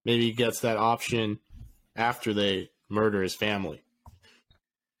 Maybe he gets that option after they murder his family.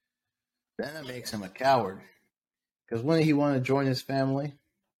 Then it makes him a coward. Because wouldn't he want to join his family?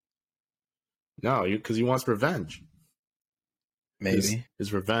 No, because he wants revenge. Maybe.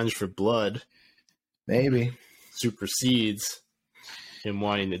 His revenge for blood. Maybe. Supersedes him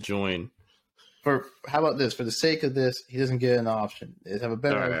wanting to join. How about this? For the sake of this, he doesn't get an option. They have a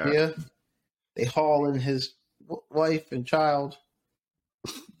better idea. They haul in his wife and child,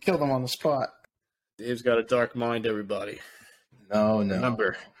 kill them on the spot. Dave's got a dark mind, everybody. No.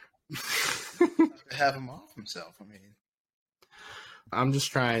 Remember. Have him off himself, I'm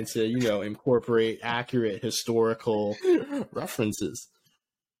just trying to, incorporate accurate historical references.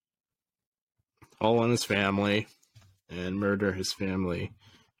 Haul on his family and murder his family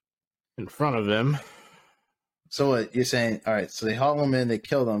in front of him. So what you're saying? All right, so they haul him in, they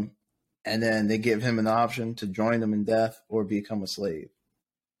kill them, and then they give him an option to join them in death or become a slave.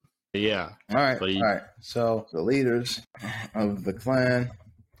 Yeah. All right. So the leaders of the clan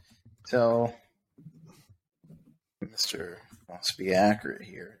tell Mr. wants to be accurate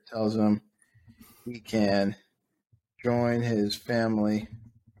here. Tells him he can join his family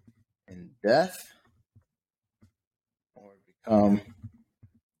in death or become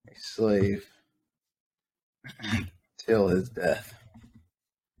a slave till his death.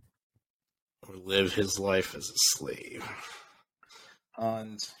 Or live his life as a slave.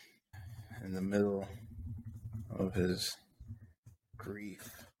 Hans, in the middle of his grief,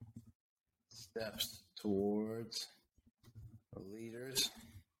 steps towards the leaders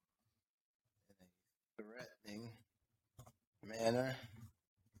in a threatening manner,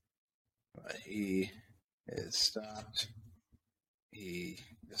 but he is stopped. He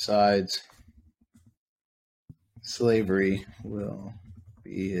decides slavery will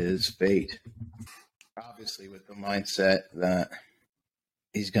be his fate. Obviously, with the mindset that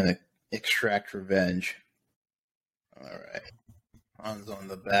he's going to extract revenge. All right. Han's on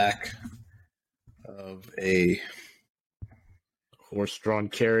the back of a horse-drawn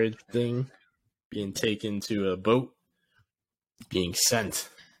carriage thing, being taken to a boat, being sent.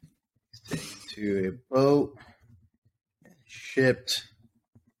 Taken to a boat and shipped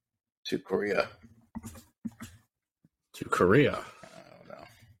to Korea. To Korea. I don't know.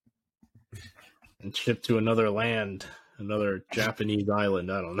 And shipped to another land, another Japanese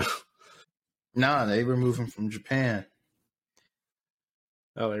island. I don't know. Nah, they remove him from Japan.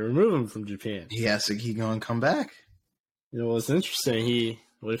 Oh, they remove him from Japan. He has to keep going, come back. You know what's interesting?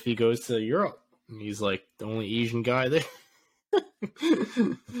 What if he goes to Europe? And he's like the only Asian guy there.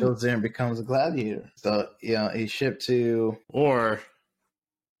 Goes there and becomes a gladiator. So, he's shipped to or,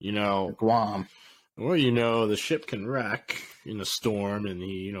 Guam. Or, the ship can wreck in a storm and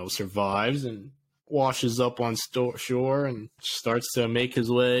he, survives and washes up on shore and starts to make his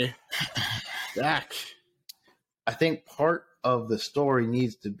way back. I think part of the story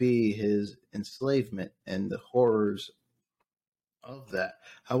needs to be his enslavement and the horrors of that.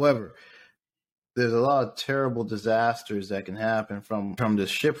 However, there's a lot of terrible disasters that can happen from this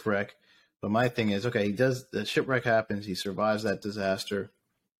shipwreck. But my thing is, okay, the shipwreck happens, he survives that disaster.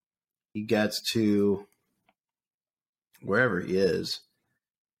 He gets to wherever he is.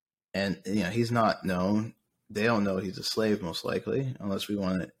 And, he's not known. They don't know he's a slave, most likely, unless we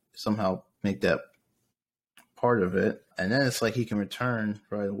want to somehow make that part of it. And then it's like he can return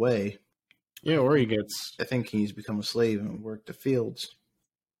right away. Yeah, or I think he's become a slave and work the fields.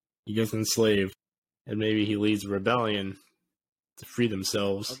 He gets enslaved, and maybe he leads a rebellion to free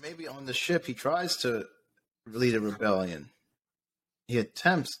themselves. Or maybe on the ship he tries to lead a rebellion. He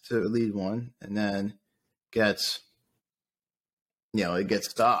attempts to lead one, and then gets, it gets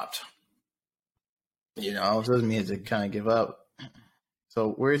stopped. It doesn't mean to kind of give up.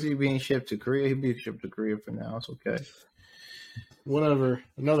 So where is he being shipped to? Korea? He'll be shipped to Korea for now. It's okay. Whatever.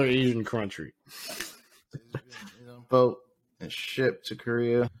 Another Asian country. Boat and shipped to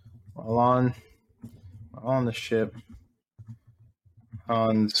Korea. While on the ship,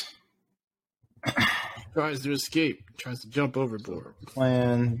 Hans tries to escape. Tries to jump overboard.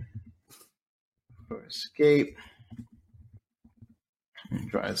 Plan for escape. He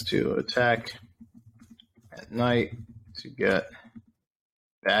tries to attack at night to get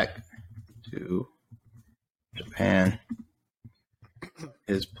back to Japan.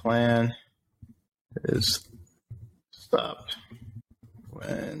 His plan is stopped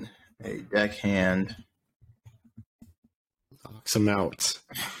when a deckhand knocks him out.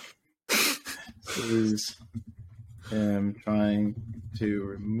 Sees him trying to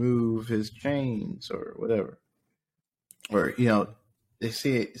remove his chains or whatever. Or, they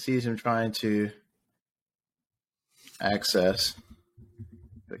sees him trying to access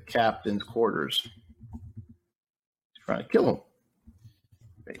the captain's quarters. He's trying to kill him.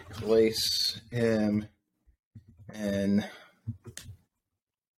 They place him in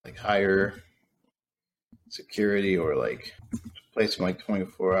higher security or place him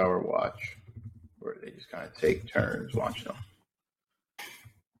 24-hour watch where they just kind of take turns watching him.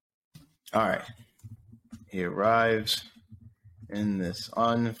 All right. He arrives in this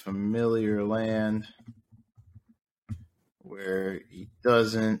unfamiliar land where he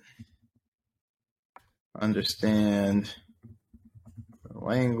doesn't understand the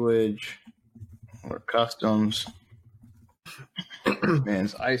language or customs.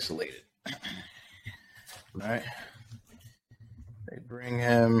 Man's isolated. Right? They bring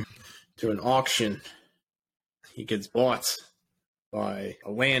him to an auction. He gets bought by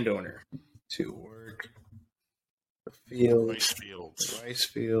a landowner to work the rice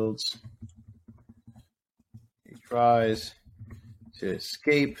fields. He tries to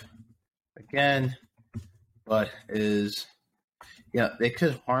escape again, but they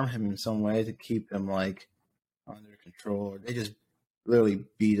could harm him in some way to keep him under control. They just literally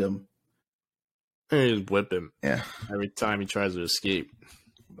beat him. They just whip him. Yeah. Every time he tries to escape.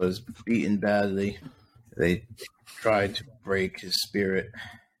 Was beaten badly. They tried to break his spirit.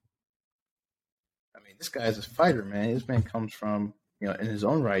 I mean, this guy's a fighter, man. This man comes from, in his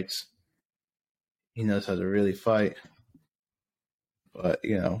own rights. He knows how to really fight. But,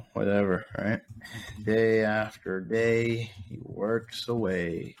 whatever, right? Day after day, he works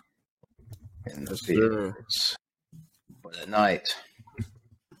away in the fields. But at night,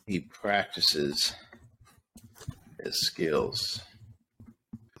 he practices his skills.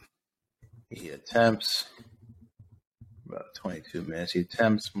 He attempts about 22 minutes. He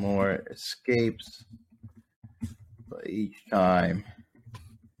attempts more, escapes, but each time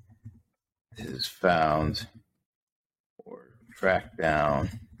is found or tracked down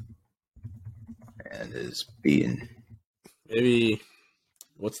and is beaten. Maybe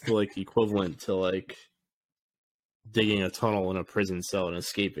what's the equivalent to digging a tunnel in a prison cell and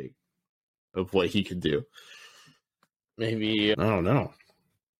escaping of what he could do? Maybe, I don't know.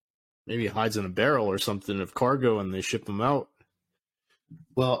 Maybe he hides in a barrel or something of cargo and they ship him out.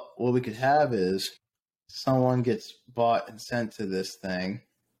 Well, what we could have is someone gets bought and sent to this thing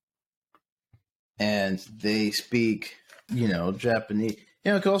and they speak, Japanese.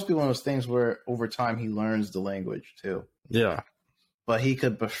 It could also be one of those things where over time he learns the language too. Yeah. But he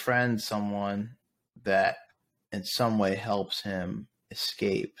could befriend someone that in some way helps him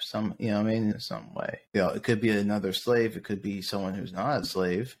escape. In some way. It could be another slave. It could be someone who's not a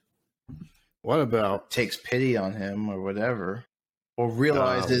slave. What about takes pity on him or whatever, or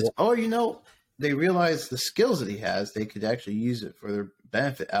realizes, they realize the skills that he has, they could actually use it for their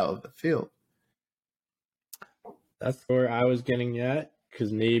benefit out of the field. That's where I was getting at,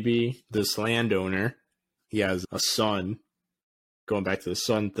 because maybe this landowner, he has a son. Going back to the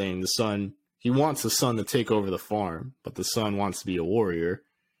son thing, he wants the son to take over the farm, but the son wants to be a warrior.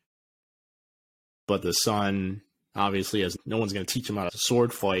 But the son obviously no one's going to teach him how to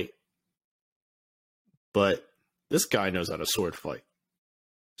sword fight. But this guy knows how to sword fight.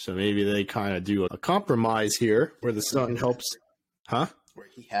 So maybe they kind of do a compromise here where the son helps. Huh? Where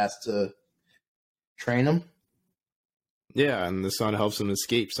he has to train him? Yeah, and the son helps him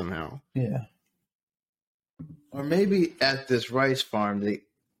escape somehow. Yeah. Or maybe at this rice farm, this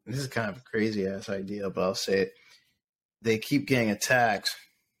is kind of a crazy-ass idea, but I'll say it. They keep getting attacked.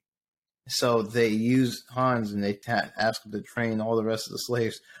 So they use Hans and they ask him to train all the rest of the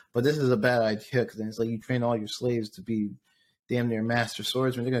slaves. But this is a bad idea because then it's like you train all your slaves to be damn near master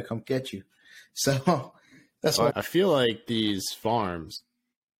swordsmen. They're going to come get you. So that's why I feel like these farms,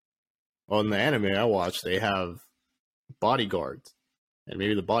 on the anime I watch, they have bodyguards. And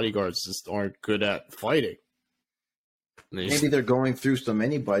maybe the bodyguards just aren't good at fighting. Maybe they're going through so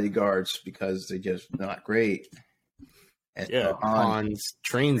many bodyguards because they're just not great. And so Hans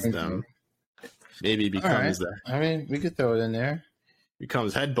trains them. Maybe becomes that. I mean, we could throw it in there.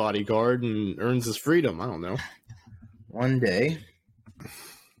 Becomes head bodyguard and earns his freedom. I don't know. One day,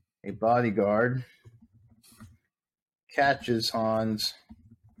 a bodyguard catches Hans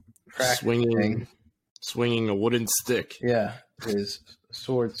swinging a wooden stick. Yeah, his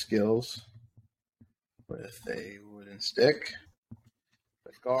sword skills with a wooden stick.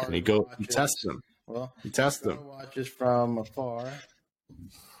 The guard and he tests them. Well, he tests them. Watches from afar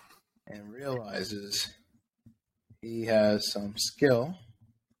and realizes he has some skill.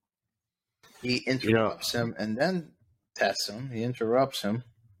 He interrupts him and then tests him. He interrupts him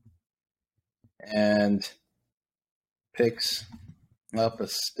and picks up a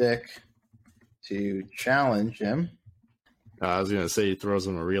stick to challenge him. I was going to say he throws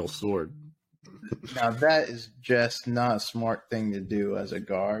him a real sword. Now, that is just not a smart thing to do as a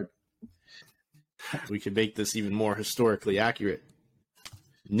guard. We could make this even more historically accurate.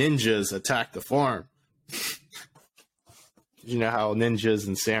 Ninjas attack the farm. You know how ninjas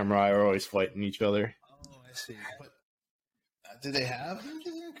and samurai are always fighting each other? Oh, I see. But do they have ninjas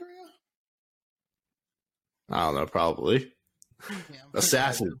in Korea? I don't know, probably. Yeah,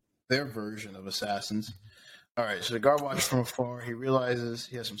 assassin. Their version of assassins. All right, so the guard watches from afar. He realizes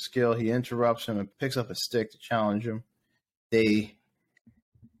he has some skill. He interrupts him and picks up a stick to challenge him. They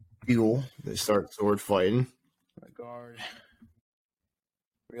duel. They start sword fighting. The guard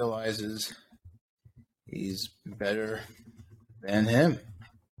realizes he's better than him.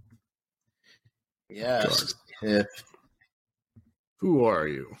 He asks who are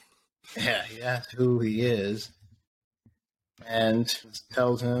you? Yeah, he asks who he is and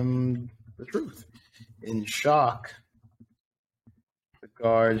tells him the truth. In shock, the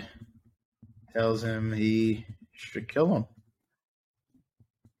guard tells him he should kill him.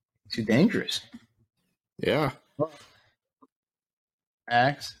 Too dangerous. Yeah.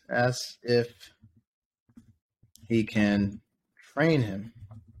 Asks if he can train him,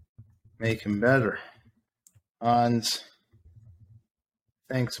 make him better. Hans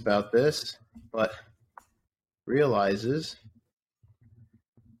thinks about this, but realizes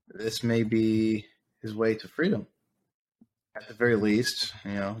this may be his way to freedom. At the very least,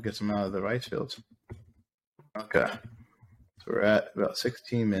 gets him out of the rice fields. Okay. So we're at about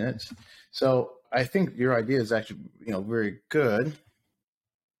 16 minutes. So I think your idea is actually, very good.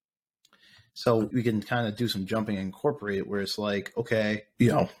 So we can kind of do some jumping and incorporate it where it's like, okay,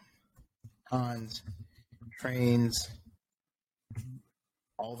 Hans trains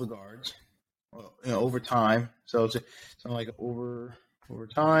all the guards. over time. So it's something like over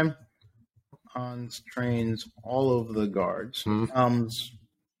time, Hans trains all of the guards, becomes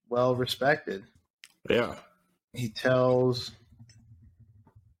well respected. Yeah. He tells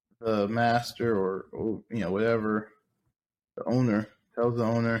the master or whatever, the owner tells the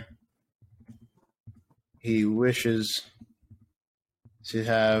owner he wishes to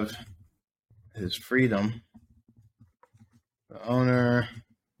have his freedom. The owner,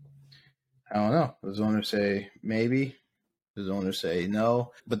 I don't know. Does the owner say maybe? Does the owner say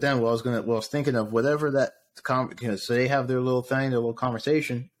no? But then I was thinking of whatever that so they have their little thing, their little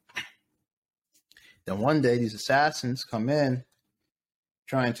conversation. Then one day these assassins come in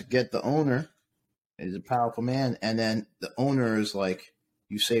trying to get the owner. He's a powerful man, and then the owner is like,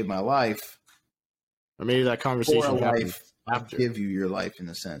 "You saved my life." Or maybe that conversation happens after. I'll give you your life, in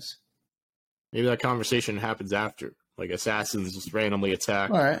a sense. Maybe that conversation happens after. Like assassins just randomly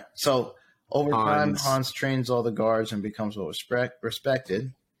attack. All right. So over time, Hans trains all the guards and becomes well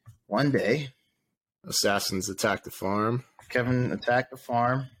respected. One day, assassins attack the farm. Kevin attacked the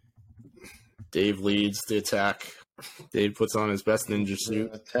farm. Dave leads the attack. Dave puts on his best ninja suit.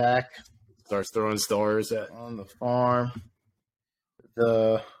 Attack. Starts throwing stars on the farm.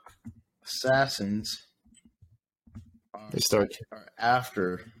 The assassins are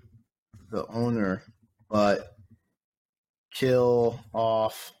after the owner, but kill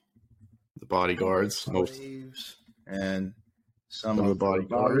off the bodyguards, slaves, and some of the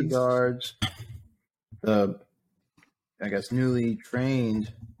bodyguards. The, I guess, newly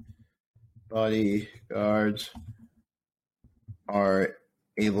trained bodyguards are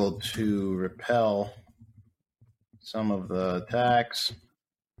able to repel some of the attacks.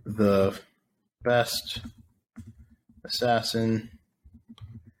 The best assassin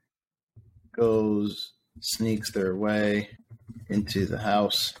sneaks their way into the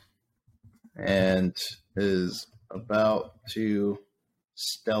house and is about to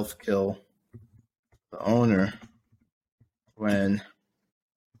stealth kill the owner when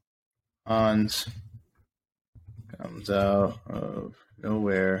Hans comes out of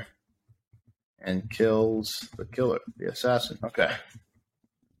nowhere and kills the killer, the assassin. Okay.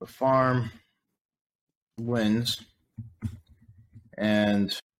 The farm wins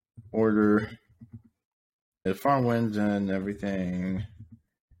and the farm wins and everything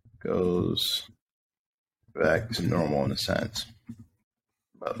goes back to normal in a sense.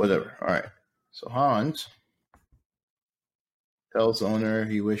 But whatever. All right. So Hans tells the owner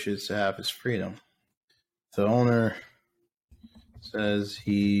he wishes to have his freedom. The owner says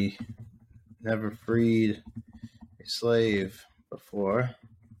he never freed a slave before,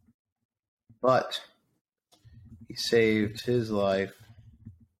 but he saved his life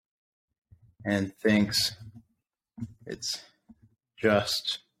and thinks it's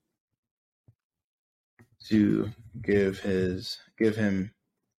just to give him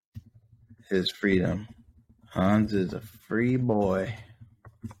his freedom. Hans is a free boy.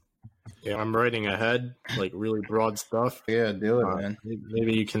 Yeah, I'm writing ahead, like really broad stuff. Yeah, do it, man.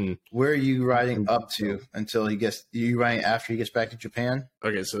 Maybe you can. Where are you writing up to until he gets? Are you writing after he gets back to Japan?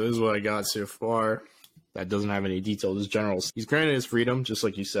 Okay, so this is what I got so far. That doesn't have any detail. Just general. He's granted his freedom, just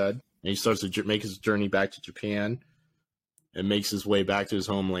like you said, and he starts to make his journey back to Japan, and makes his way back to his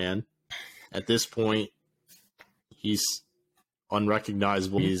homeland. At this point, he's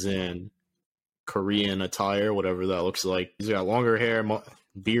unrecognizable. He's in Korean attire, whatever that looks like. He's got longer hair,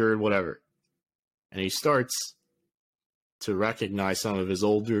 beard, whatever. And he starts to recognize some of his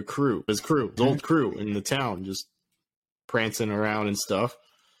old crew in the town, just prancing around and stuff.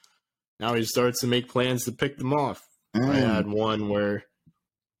 Now he starts to make plans to pick them off. I had one where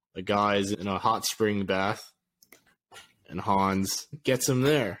the guy's in a hot spring bath, and Hans gets him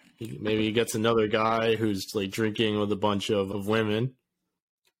there. Maybe he gets another guy who's like drinking with a bunch of women,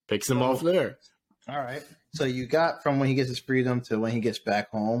 picks him off there. All right. So you got from when he gets his freedom to when he gets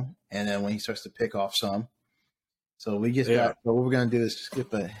back home, and then when he starts to pick off some. So we just got. So what we're gonna do is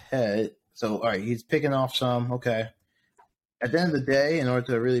skip ahead. So all right, he's picking off some. Okay. At the end of the day, in order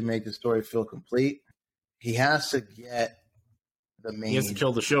to really make the story feel complete, he has to get the main. He has to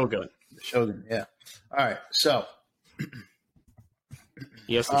kill the Shogun. The Shogun, yeah. All right. So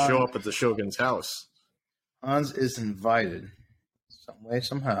he has to show up at the Shogun's house. Hans is invited, some way,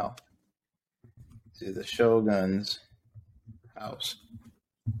 somehow, to the Shogun's house.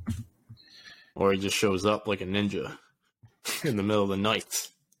 Or he just shows up like a ninja in the middle of the night.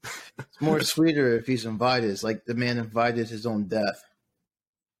 It's more sweeter if he's invited. It's like the man invited his own death.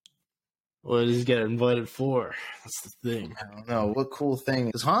 What does he get invited for? That's the thing. I don't know. What cool thing.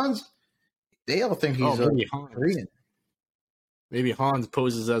 Because Hans, they all think he's Korean. Maybe Hans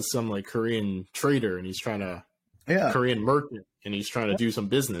poses as some like Korean trader, and he's trying to Korean merchant, and he's trying to do some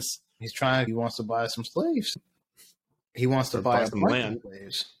business. He wants to buy some slaves. He wants to buy some land,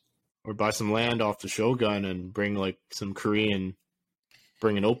 slaves, or buy some land off the Shogun and bring like some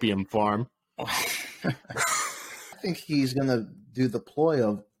bring an opium farm. I think he's gonna do the ploy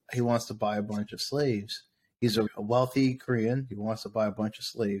of he wants to buy a bunch of slaves. He's a wealthy Korean. He wants to buy a bunch of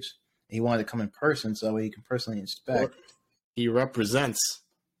slaves. He wanted to come in person so he can personally inspect. He represents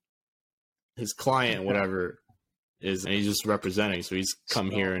his client, whatever is, and he's just representing. So he's come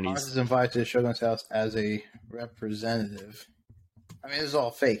here and he's invited to the Shogun's house as a representative. I mean, this is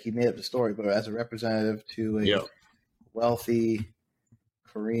all fake. He made up the story, but as a representative to a wealthy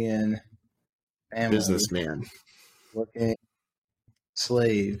Korean family, businessman looking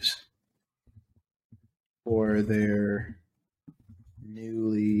slaves for their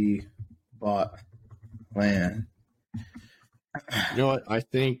newly bought land. You know what? I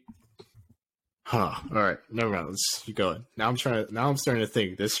think. All right. Never mind. Let's keep going. Now I'm starting to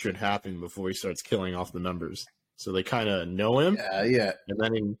think this should happen before he starts killing off the members. So they kind of know him. Yeah. And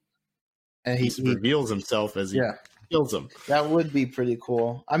then he reveals himself as he kills them. That would be pretty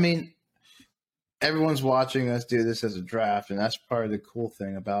cool. I mean, everyone's watching us do this as a draft, and that's part of the cool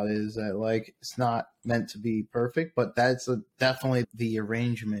thing about it is that like it's not meant to be perfect, but that's definitely the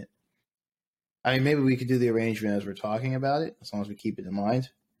arrangement. I mean, maybe we could do the arrangement as we're talking about it, as long as we keep it in mind.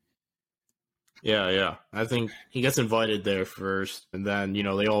 Yeah. I think he gets invited there first, and then,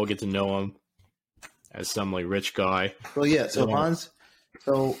 they all get to know him as some, like, rich guy. Well, yeah, so Hans,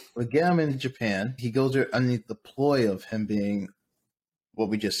 we get him in Japan. He goes there underneath the ploy of him being what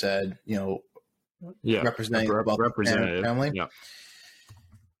we just said, representing the family. Yeah.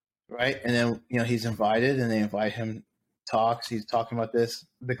 Right? And then, he's invited, and they invite him, talks. He's talking about this.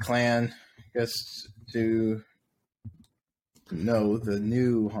 The clan gets to know the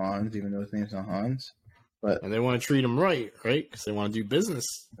new Hans, even though his name's not Hans. And they want to treat him right? Because they want to do business.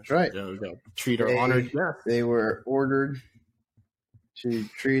 That's right. We got to treat our honored guest. They were ordered to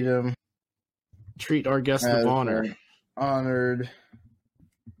treat our guest of honor. Honored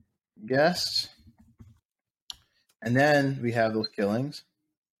guests. And then we have those killings.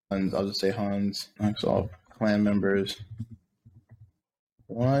 And I'll just say Hans knocks all clan members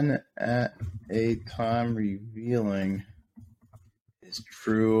one at a time, revealing his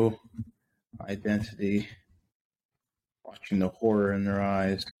true identity, watching the horror in their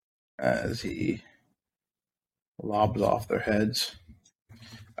eyes as he lobs off their heads.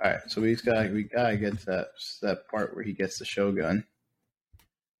 All right, so we gotta get to that part where he gets the Shogun.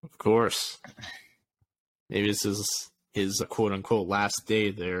 Of course. Maybe this is his quote unquote last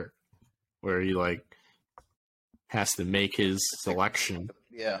day there, where he has to make his selection.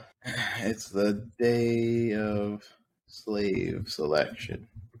 Yeah, it's the day of slave selection.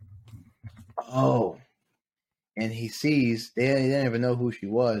 Oh, and he sees they didn't even know who she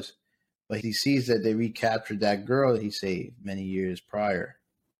was, but he sees that they recaptured that girl that he saved many years prior.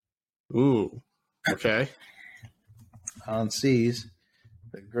 Ooh, okay. Hans sees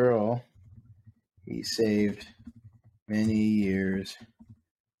the girl he saved many years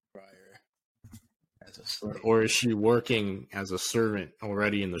prior as a slave. Or is she working as a servant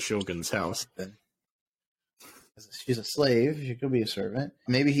already in the Shogun's house? She's a slave. She could be a servant.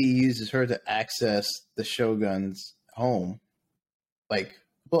 Maybe he uses her to access the Shogun's home. He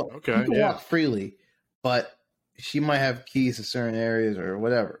can walk freely, but she might have keys to certain areas or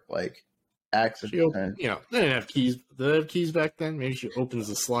whatever. Access. They didn't have keys. Did they have keys back then? Maybe she opens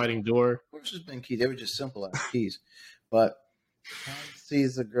the sliding door. There's just been keys. They were just simple as keys. But Hans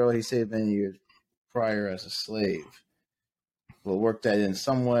sees the girl he saved many years prior as a slave. We'll work that in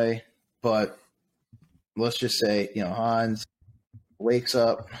some way, but let's just say, Hans wakes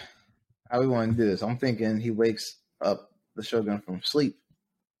up. How we want to do this? I'm thinking he wakes up the Shogun from sleep.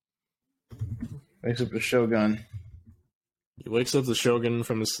 Wakes up the Shogun. He wakes up the Shogun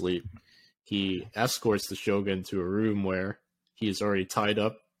from his sleep. He escorts the Shogun to a room where he has already tied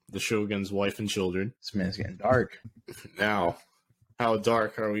up the Shogun's wife and children. This man's getting dark. Now, how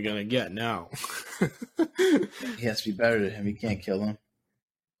dark are we going to get now? He has to be better than him. He can't kill him.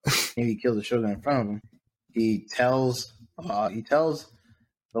 Maybe he killed the Shogun in front of him. He tells the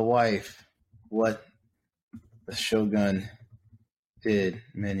wife what the Shogun did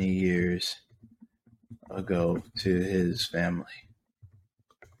many years ago to his family.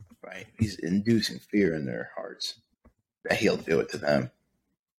 Right? He's inducing fear in their hearts that he'll do it to them.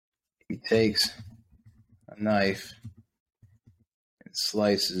 He takes a knife and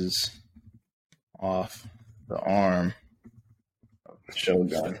slices off the arm of the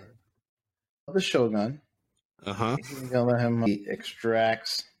Shogun. He's gonna let him. He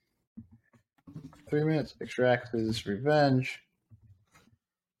extracts 3 minutes. Extracts his revenge,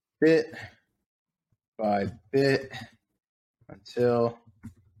 bit by bit, until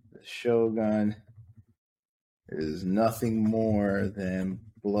the Shogun is nothing more than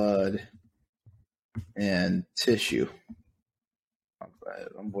blood and tissue.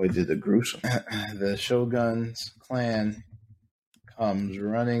 Boy, did the gruesome. The Shogun's clan comes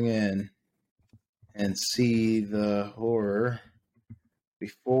running in and see the horror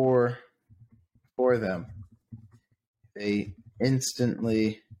before them. They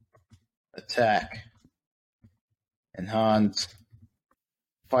instantly attack, and Hans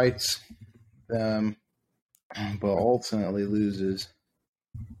fights them, but ultimately loses.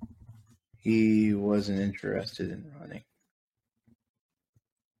 He wasn't interested in running.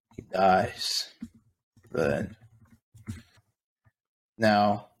 He dies. Then,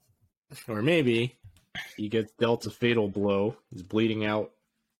 now, or maybe he gets dealt a fatal blow. He's bleeding out.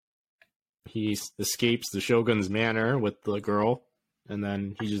 He escapes the Shogun's manor with the girl, and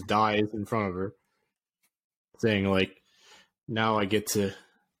then he just dies in front of her, saying, like, now I get to...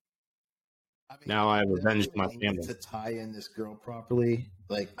 now I've avenged my family. To tie in this girl properly,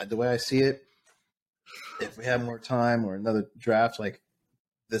 like, the way I see it, if we have more time or another draft, like,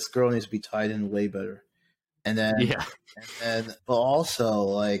 this girl needs to be tied in way better. And then, but also,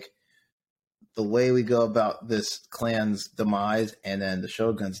 like, the way we go about this clan's demise and then the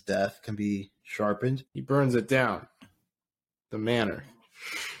Shogun's death can be sharpened. He burns it down. The manor.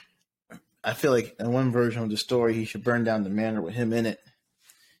 I feel like in one version of the story, he should burn down the manor with him in it.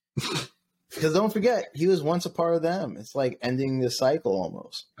 Because don't forget, he was once a part of them. It's like ending the cycle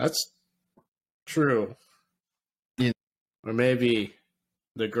almost. That's true. Yeah. Or maybe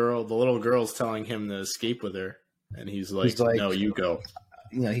the little girl's telling him to escape with her, and he's like, no, you go.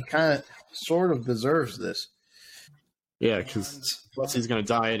 You know, he kind of sort of deserves this. Yeah, because he's going to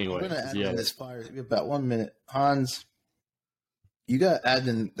die anyway. I'm going to add in this fire. About 1 minute. Hans, you got to add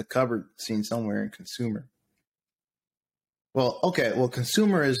in the cupboard scene somewhere in Consumer. Well, okay. Well,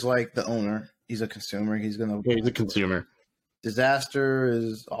 Consumer is like the owner. He's a consumer. He's a consumer. Disaster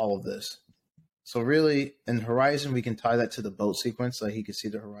is all of this. So really, in Horizon, we can tie that to the boat sequence so he can see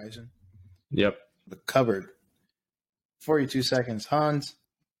the horizon. Yep. The cupboard. 42 seconds. Hans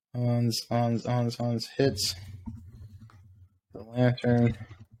hits the lantern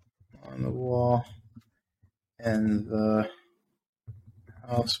on the wall, and the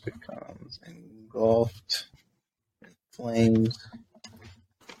house becomes engulfed in flames.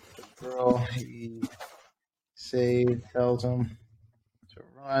 The girl he saved tells him to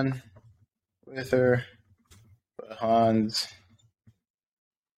run with her, but Hans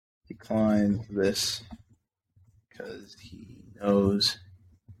declines this because he knows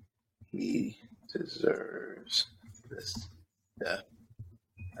he deserves this death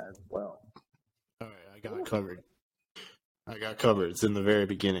as well. All right, I got it covered. It's in the very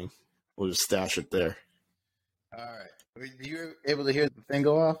beginning. We'll just stash it there. All right. Were you able to hear the thing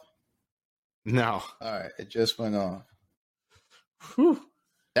go off? No. All right. It just went off. Whew.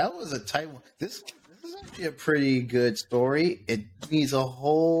 That was a tight one. This is actually a pretty good story. It needs a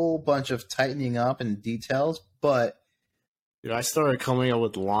whole bunch of tightening up and details, but... Dude, I started coming up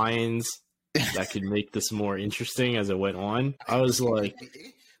with lines that could make this more interesting as it went on. I was like...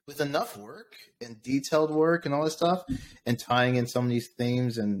 With enough work and detailed work and all this stuff, and tying in some of these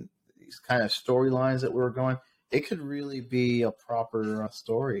themes and these kind of storylines that we were going, it could really be a proper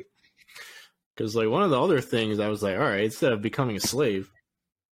story. Because, like, one of the other things I was like, all right, instead of becoming a slave,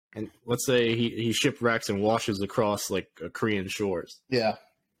 and let's say he shipwrecks and washes across, like, Korean shores. Yeah.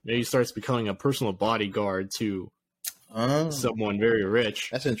 Maybe he starts becoming a personal bodyguard to someone very rich.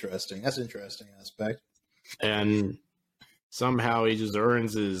 That's interesting. That's an interesting aspect. And somehow he just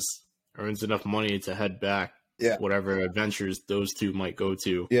earns enough money to head back. Yeah. Whatever adventures those two might go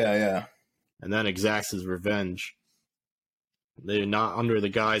to. Yeah, yeah. And then exacts his revenge. They're not under the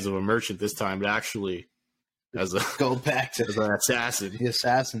guise of a merchant this time, but actually as a go back to as an assassin. The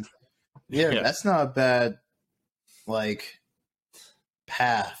assassin. Yeah, that's not a bad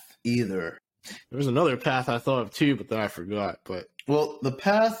path either. There was another path I thought of too, but then I forgot. But well, the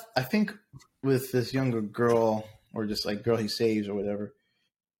path I think with this younger girl, or just like girl he saves or whatever,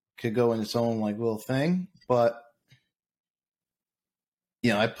 could go in its own like little thing. But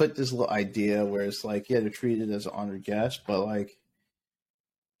you know, I put this little idea where it's like, yeah, they're treated as an honored guest, but like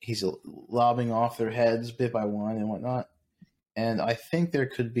he's lobbing off their heads bit by one and whatnot. And I think there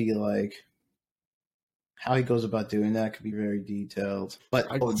could be like how he goes about doing that could be very detailed. But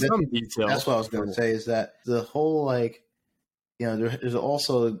some detail. That's what I was going to say is that the whole like, you know, there's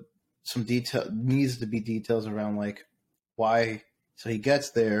also some detail needs to be details around like why. So he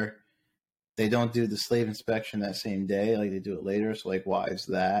gets there, they don't do the slave inspection that same day, like they do it later. So like, why is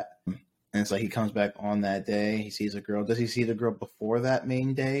that? And it's like he comes back on that day. He sees a girl. Does he see the girl before that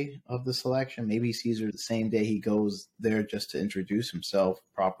main day of the selection? Maybe he sees her the same day he goes there just to introduce himself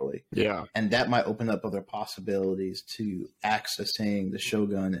properly. Yeah. And that might open up other possibilities to accessing the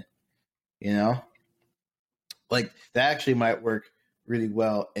Shogun, you know? Like, that actually might work really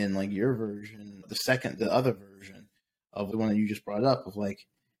well in, like, your version, the other version of the one that you just brought up of, like,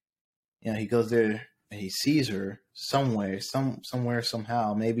 you know, he goes there and he sees her somewhere,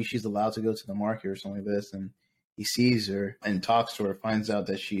 somehow. Maybe she's allowed to go to the market or something like this, and he sees her and talks to her, finds out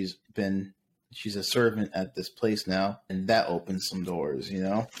that she's a servant at this place now, and that opens some doors, you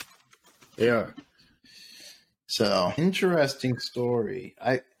know? Yeah. So, interesting story.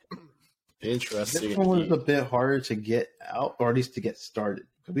 Interesting. This one was a bit harder to get out, or at least to get started.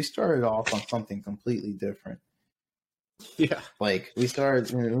 Because we started off on something completely different. Yeah. Like, we were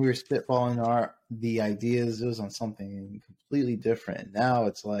spitballing the ideas. It was on something completely different. And now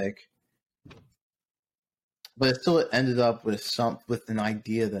it's like, but it still ended up with an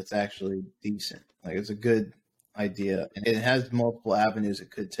idea that's actually decent. Like, it's a good idea. And it has multiple avenues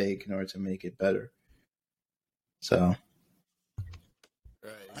it could take in order to make it better. So.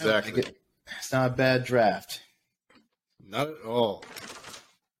 Right, exactly. It's not a bad draft. Not at all.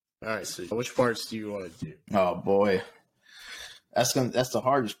 All right, so which parts do you want to do? Oh boy, that's the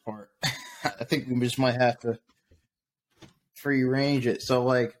hardest part. I think we just might have to free range it. So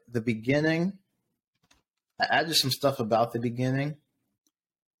like the beginning, I added some stuff about the beginning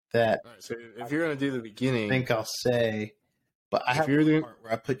that. All right, so if you're gonna do the beginning, I think I'll say, but I have a part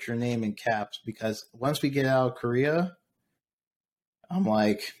where I put your name in caps because once we get out of Korea, I'm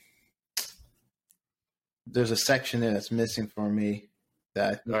like, there's a section there that's missing for me.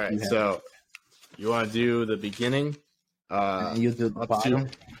 All right, so you want to do the beginning? And you do the bottom?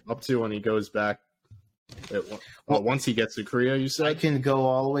 Up to when he goes back. Once he gets to Korea, you said? I can go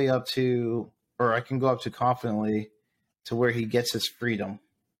all the way up to, or I can go up to confidently to where he gets his freedom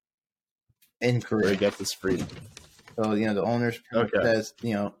in Korea. Where he gets his freedom. So, you know, the owner says,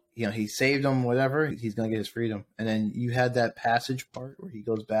 you know, he saved him, whatever. He's going to get his freedom. And then you had that passage part where he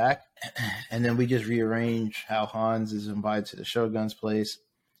goes back. And then we just rearrange how Hans is invited to the Shogun's place.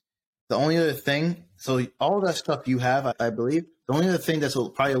 The only other thing, so all of that stuff you have, I believe, the only other thing that's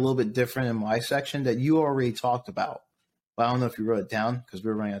probably a little bit different in my section that you already talked about, but I don't know if you wrote it down because we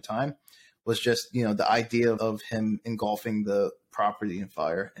were running out of time, was just, you know, the idea of him engulfing the property in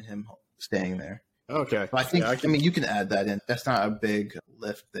fire and him staying there. Okay. But I think, I mean, you can add that in. That's not a big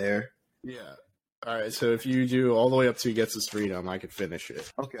lift there. Yeah. All right. So if you do all the way up to he gets his freedom, I could finish it.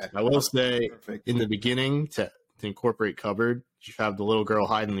 Okay. I will say in the beginning to incorporate cupboard, you have the little girl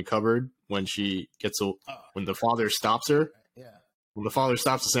hide in the cupboard when she gets when the father stops her. Yeah. When the father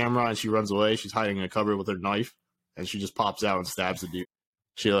stops the samurai and she runs away, she's hiding in a cupboard with her knife, and she just pops out and stabs the dude.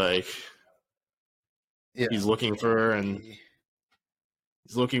 She he's looking for her, and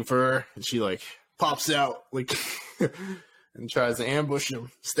she pops out and tries to ambush him,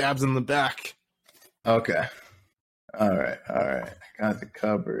 stabs in the back. Okay. All right. Got the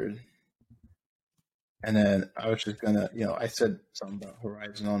cupboard. And then I was just gonna, I said something about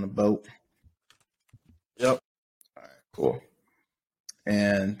Horizon on the boat. Yep. All right, cool.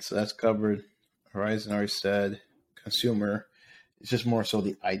 And so that's covered. Horizon already said consumer. It's just more so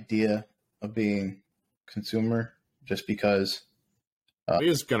the idea of being consumer, just because he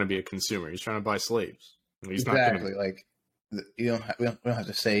is going to be a consumer. He's trying to buy slaves. He's exactly we don't have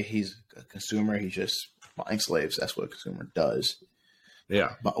to say he's a consumer. He's just buying slaves. That's what a consumer does.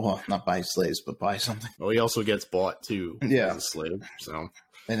 Yeah. Well, not buy slaves, but buy something. Well, he also gets bought too as a slave. So,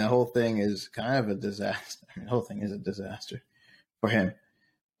 and the whole thing is kind of a disaster. I mean, the whole thing is a disaster for him.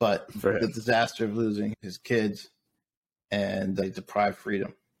 But the disaster of losing his kids and they deprive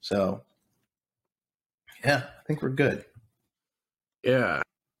freedom. So, yeah, I think we're good. Yeah.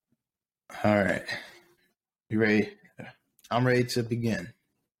 All right. You ready? I'm ready to begin.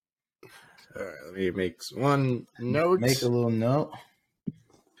 All right. Let me make one note. Make a little note.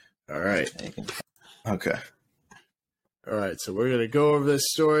 All right. Okay. All right. So we're going to go over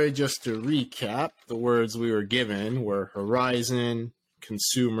this story just to recap. The words we were given were horizon,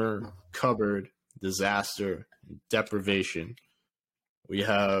 consumer, cupboard, disaster, deprivation. We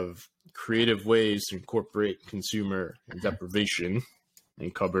have creative ways to incorporate consumer and deprivation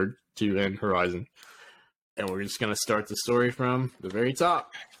in cupboard and horizon. And we're just going to start the story from the very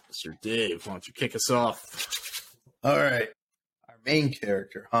top. Mr. Dave, why don't you kick us off? All right. Our main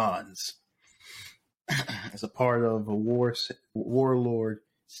character, Hans, is a part of a warlord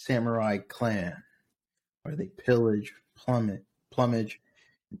samurai clan, where they pillage, plumage,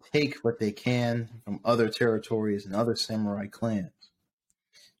 and take what they can from other territories and other samurai clans.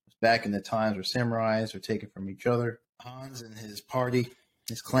 Back in the times where samurais were taken from each other, Hans and his party,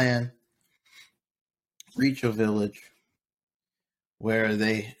 his clan, reach a village where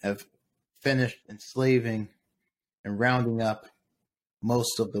they have finished enslaving and rounding up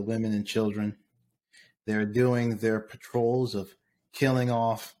most of the women and children. They're doing their patrols of killing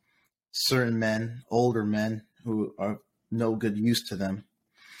off certain men, older men who are no good use to them,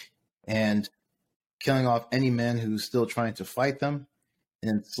 and killing off any men who's still trying to fight them, and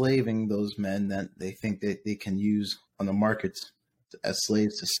enslaving those men that they think that they can use on the markets as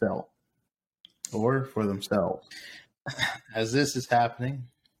slaves to sell or for themselves. As this is happening,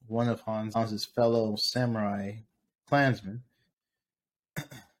 one of Hans's fellow samurai clansmen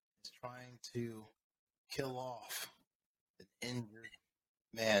is trying to kill off an injured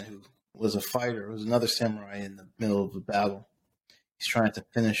man who was a fighter, who was another samurai in the middle of the battle. He's trying to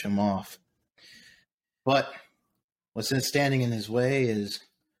finish him off. But what's standing in his way is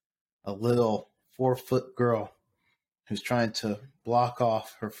a little 4-foot girl who's trying to block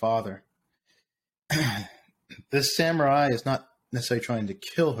off her father. This samurai is not necessarily trying to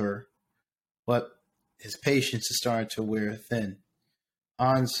kill her, but his patience is starting to wear thin.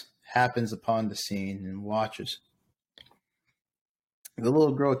 Hans happens upon the scene and watches. The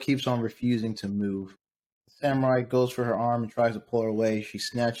little girl keeps on refusing to move. The samurai goes for her arm and tries to pull her away. She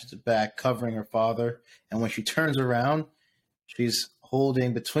snatches it back, covering her father, and when she turns around, she's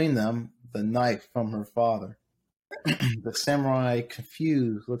holding between them the knife from her father. The samurai,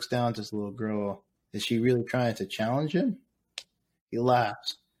 confused, looks down at this little girl. Is she really trying to challenge him? He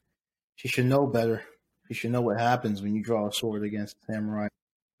laughs. She should know better. She should know what happens when you draw a sword against a samurai.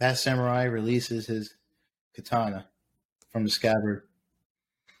 That samurai releases his katana from the scabbard.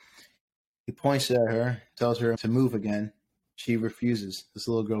 He points it at her, tells her to move again. She refuses. This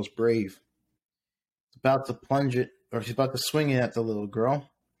little girl's brave. She's about to plunge it, or she's about to swing it at the little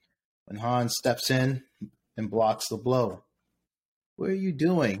girl, when Hans steps in and blocks the blow. What are you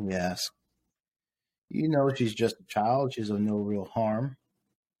doing? He asks. You know she's just a child. She's of no real harm.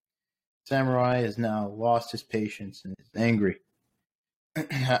 Samurai has now lost his patience and is angry.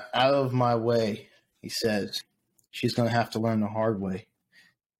 Out of my way, he says. She's going to have to learn the hard way.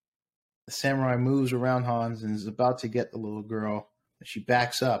 The samurai moves around Hans and is about to get the little girl, but she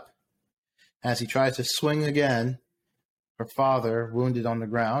backs up. As he tries to swing again, her father, wounded on the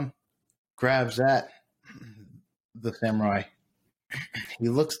ground, grabs at the samurai. He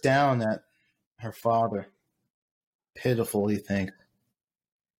looks down at her father, pitiful, he thinks,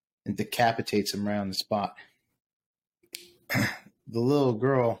 and decapitates him around the spot. The little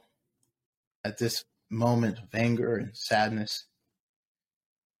girl, at this moment of anger and sadness,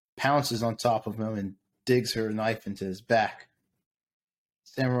 pounces on top of him and digs her knife into his back.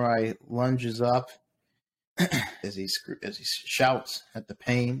 Samurai lunges up as he shouts at the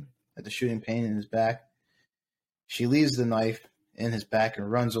shooting pain in his back. She leaves the knife in his back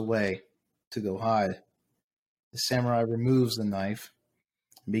and runs away to go hide. The samurai removes the knife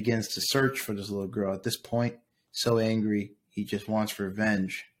and begins to search for this little girl. At this point, so angry, he just wants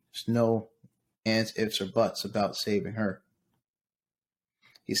revenge. There's no ands, ifs, or buts about saving her.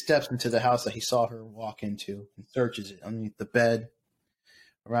 He steps into the house that he saw her walk into and searches it underneath the bed,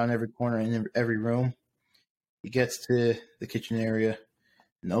 around every corner, in every room. He gets to the kitchen area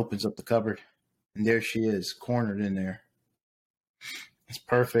and opens up the cupboard. And there she is, cornered in there. It's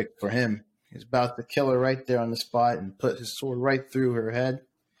perfect for him. He's about to kill her right there on the spot and put his sword right through her head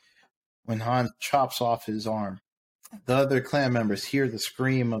when Hans chops off his arm. The other clan members hear the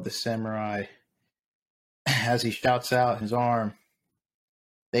scream of the samurai as he shouts out his arm.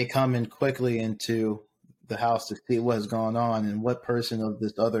 They come in quickly into the house to see what has gone on and what person of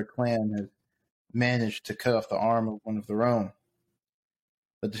this other clan has managed to cut off the arm of one of their own.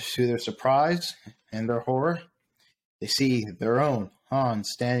 But to their surprise and their horror, they see their own, Hans,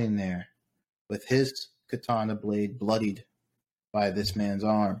 standing there with his katana blade bloodied by this man's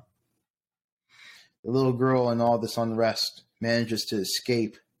arm. The little girl, in all this unrest, manages to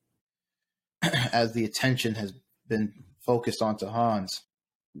escape as the attention has been focused onto Hans.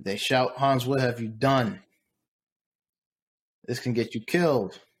 They shout, Hans, what have you done? This can get you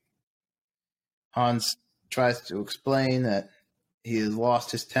killed. Hans tries to explain that he has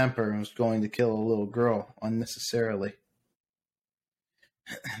lost his temper and was going to kill a little girl unnecessarily.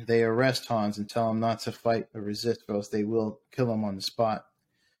 They arrest Hans and tell him not to fight or resist, or else they will kill him on the spot.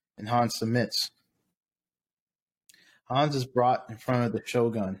 And Hans submits. Hans is brought in front of the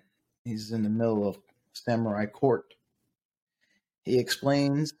shogun. He's in the middle of samurai court. He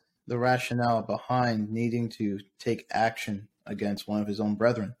explains the rationale behind needing to take action against one of his own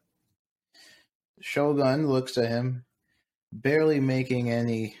brethren. The Shogun looks at him, barely making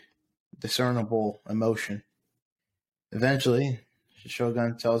any discernible emotion. Eventually, the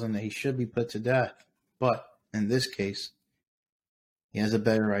Shogun tells him that he should be put to death, but in this case, he has a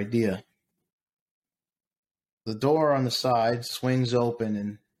better idea. The door on the side swings open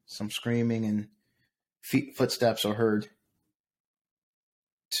and some screaming and footsteps are heard.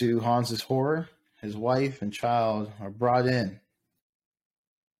 To Hans's horror, his wife and child are brought in.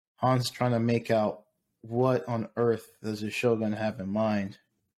 Hans is trying to make out what on earth does the Shogun have in mind.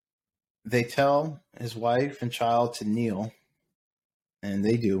 They tell his wife and child to kneel, and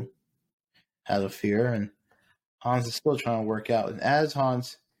they do, out of fear, and Hans is still trying to work out. And as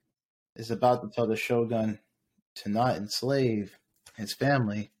Hans is about to tell the Shogun to not enslave his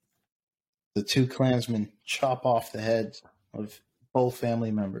family, the two clansmen chop off the heads of both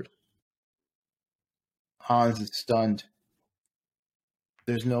family members. Hans is stunned.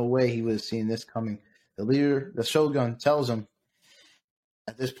 There's no way he would have seen this coming. The Shogun, tells him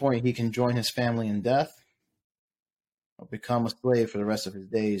at this point he can join his family in death or become a slave for the rest of his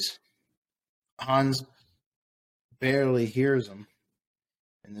days. Hans barely hears him.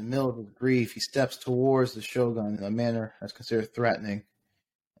 In the middle of his grief, he steps towards the Shogun in a manner that's considered threatening,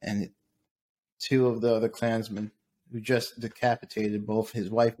 and two of the other clansmen who just decapitated both his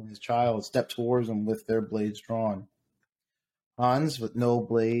wife and his child step towards him with their blades drawn. Hans, with no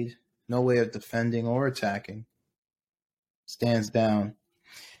blade, no way of defending or attacking, stands down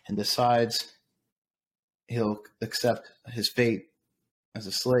and decides he'll accept his fate as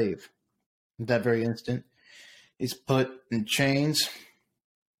a slave. At that very instant, he's put in chains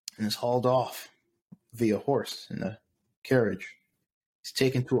and is hauled off via horse in a carriage. He's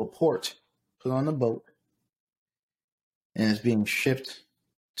taken to a port, put on a boat, and is being shipped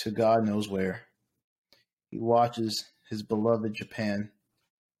to God knows where. He watches his beloved Japan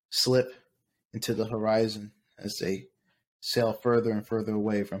slip into the horizon as they sail further and further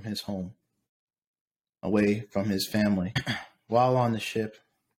away from his home, away from his family. While on the ship,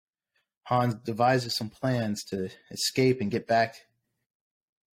 Hans devises some plans to escape and get back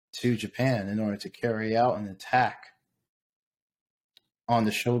to Japan in order to carry out an attack on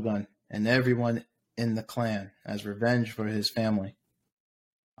the Shogun and everyone in the clan as revenge for his family.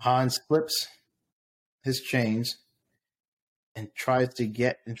 Hans slips his chains and tries to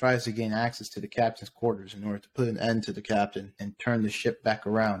gain access to the captain's quarters in order to put an end to the captain and turn the ship back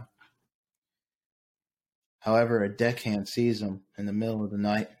around. However, a deckhand sees him in the middle of the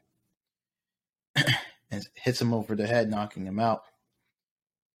night and hits him over the head, knocking him out.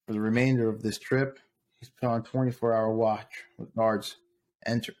 For the remainder of this trip, he's put on 24-hour watch with guards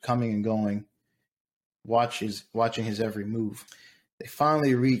coming and going, watching his every move. They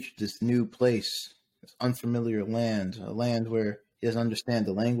finally reach this new place, this unfamiliar land, a land where he doesn't understand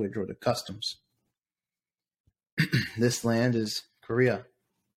the language or the customs. This land is Korea.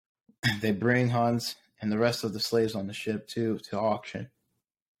 They bring Hans and the rest of the slaves on the ship to auction.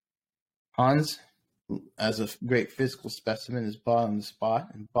 Hans, as a great physical specimen, is bought on the spot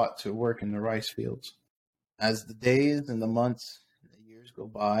and bought to work in the rice fields. As the days and the months and the years go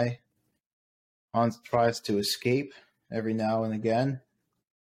by, Hans tries to escape every now and again,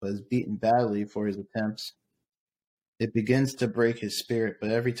 but is beaten badly for his attempts. It begins to break his spirit,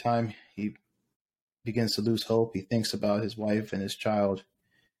 but every time he begins to lose hope, he thinks about his wife and his child,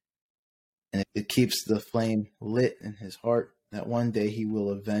 and it keeps the flame lit in his heart that one day he will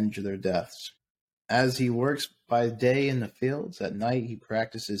avenge their deaths. As he works by day in the fields, at night he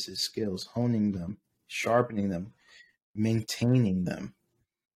practices his skills, honing them, sharpening them, maintaining them.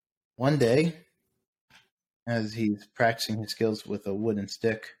 One day, as he's practicing his skills with a wooden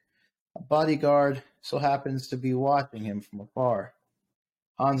stick, a bodyguard so happens to be watching him from afar.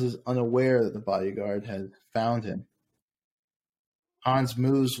 Hans is unaware that the bodyguard has found him. Hans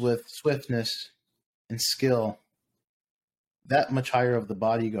moves with swiftness and skill, that much higher of the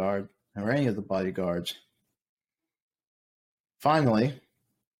bodyguard or any of the bodyguards. Finally,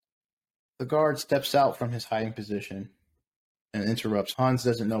 the guard steps out from his hiding position and interrupts. Hans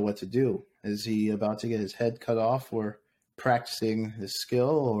doesn't know what to do. Is he about to get his head cut off or practicing his skill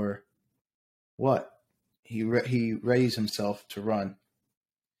or what? He readies himself to run.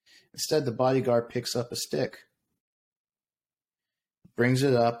 Instead, the bodyguard picks up a stick, brings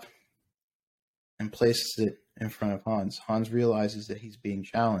it up, and places it in front of Hans. Hans realizes that he's being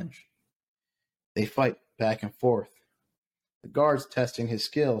challenged. They fight back and forth. The guard's testing his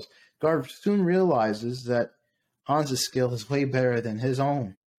skills. The guard soon realizes that Hans' skill is way better than his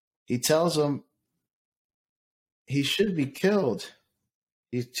own. He tells him He should be killed.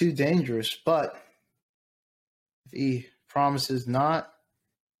 He's too dangerous, but if he promises not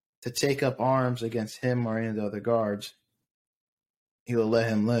to take up arms against him or any of the other guards, he will let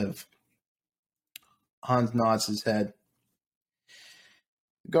him live. Hans nods his head.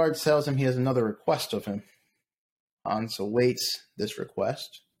 The guard tells him he has another request of him. Hans awaits this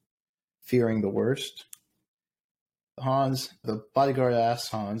request, fearing the worst. The bodyguard asks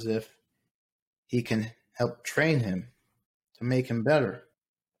Hans if he can help train him to make him better.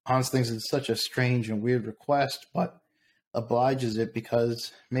 Hans thinks it's such a strange and weird request, but obliges it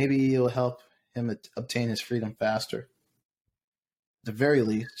because maybe it'll help him obtain his freedom faster. At the very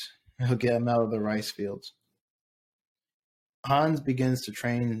least, it'll get him out of the rice fields. Hans begins to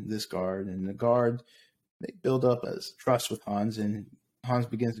train this guard, and the guard, they build up as trust with Hans, and Hans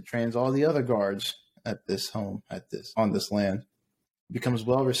begins to train all the other guards at this home, on this land. He becomes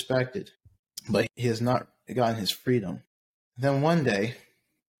well respected, but he has not gotten his freedom. Then one day,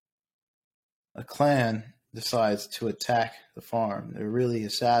 a clan decides to attack the farm. They're really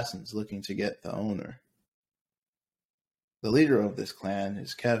assassins looking to get the owner. The leader of this clan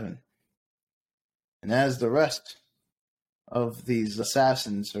is Kevin. And as the rest of these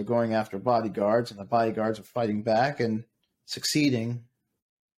assassins are going after bodyguards, and the bodyguards are fighting back and succeeding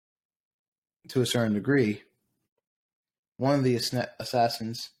to a certain degree, one of the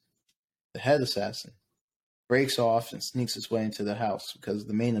assassins, the head assassin, breaks off and sneaks his way into the house because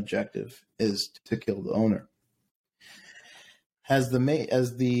the main objective is to kill the owner. As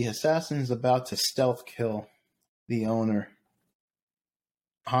the assassin is about to stealth kill the owner,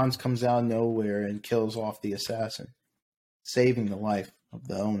 Hans comes out of nowhere and kills off the assassin, saving the life of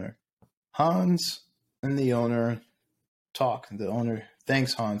the owner. Hans and the owner talk. The owner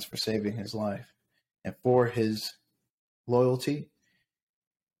thanks Hans for saving his life, and for his loyalty,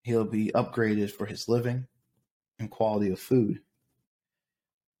 he'll be upgraded for his living and quality of food.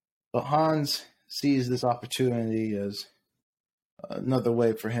 But Hans sees this opportunity as another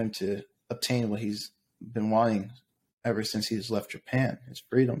way for him to obtain what he's been wanting ever since he's left Japan, his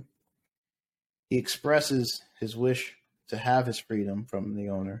freedom. He expresses his wish to have his freedom from the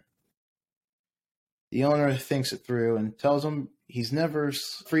owner. The owner thinks it through and tells him he's never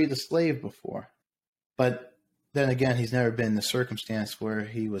freed a slave before. But then again, he's never been in the circumstance where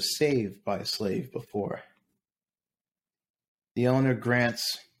he was saved by a slave before. The owner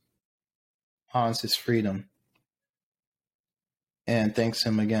grants Hans his freedom and thanks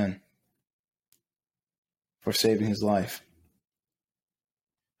him again for saving his life.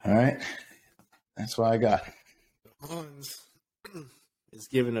 All right, that's what I got. Hans is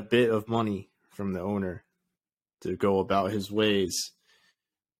given a bit of money from the owner to go about his ways.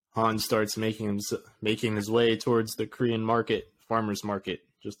 Hans starts making his way towards the Korean farmer's market,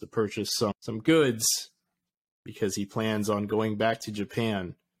 just to purchase some goods, because he plans on going back to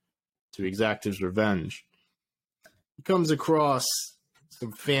Japan to exact his revenge. He comes across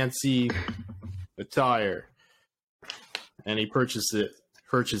some fancy attire, and he purchases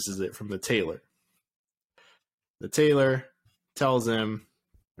it from the tailor. The tailor tells him,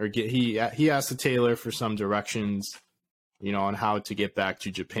 he asks the tailor for some directions, on how to get back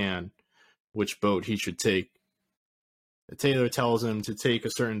to Japan, which boat he should take. The tailor tells him to take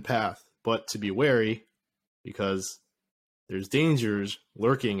a certain path, but to be wary, because there's dangers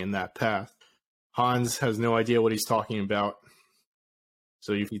lurking in that path. Hans has no idea what he's talking about,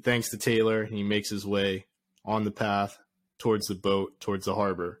 so he thanks the tailor, and he makes his way on the path towards the boat, towards the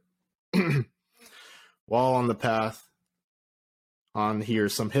harbor. While on the path, Han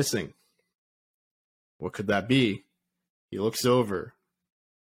hears some hissing. What could that be? He looks over,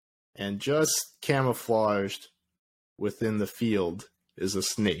 and just camouflaged within the field is a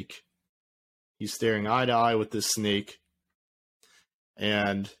snake. He's staring eye to eye with this snake,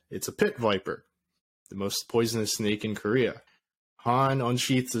 and it's a pit viper, the most poisonous snake in Korea. Han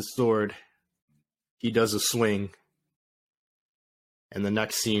unsheaths his sword. He does a swing, and the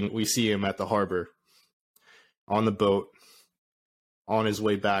next scene, we see him at the harbor, on the boat, on his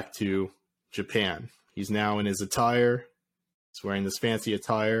way back to Japan. He's now in his attire. He's wearing this fancy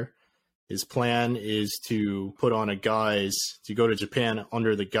attire. His plan is to put on a guise, to go to Japan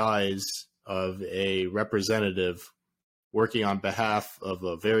under the guise of a representative working on behalf of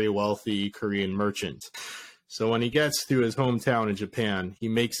a very wealthy Korean merchant. So when he gets to his hometown in Japan, he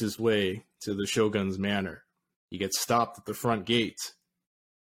makes his way to the shogun's manor. He gets stopped at the front gate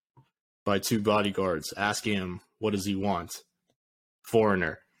by two bodyguards, asking him, what does he want?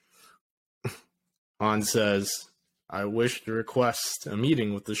 Foreigner. Han says, I wish to request a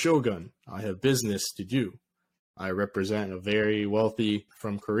meeting with the shogun. I have business to do. I represent a very wealthy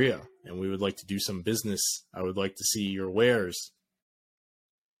from Korea, and we would like to do some business. I would like to see your wares.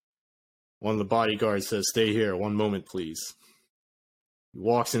 One of the bodyguards says, stay here, one moment, please. He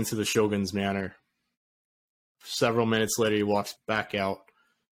walks into the shogun's manor. Several minutes later, he walks back out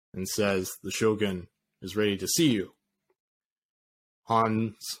and says, the shogun is ready to see you.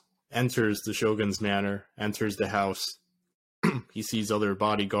 Hans enters the shogun's manor, enters the house. He sees other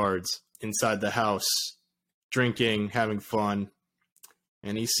bodyguards inside the house, drinking, having fun,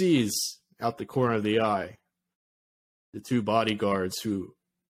 and he sees out the corner of the eye the two bodyguards who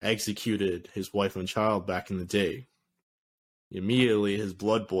executed his wife and child back in the day. Immediately, his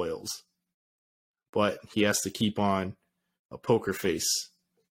blood boils, but he has to keep on a poker face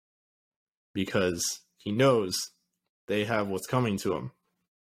because he knows they have what's coming to him.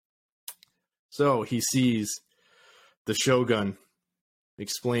 So he sees the shogun,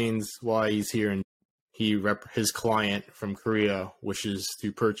 explains why he's here, and his client from Korea wishes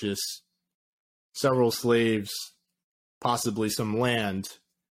to purchase several slaves, possibly some land,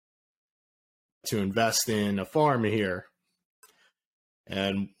 to invest in a farm here,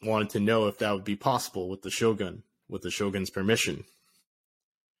 and wanted to know if that would be possible with the shogun's permission.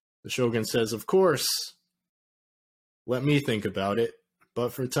 The shogun says, of course, let me think about it,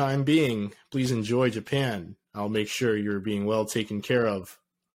 but for time being, please enjoy Japan. I'll make sure you're being well taken care of,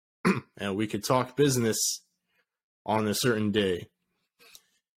 and we could talk business on a certain day.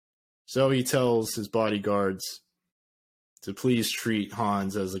 So he tells his bodyguards to please treat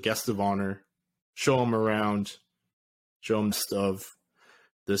Hans as a guest of honor, show him around, show him stuff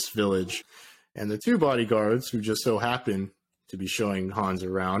this village. And the two bodyguards who just so happen to be showing Hans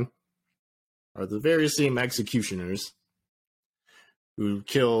around are the very same executioners who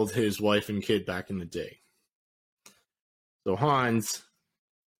killed his wife and kid back in the day. So Hans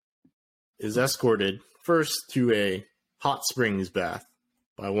is escorted first to a hot springs bath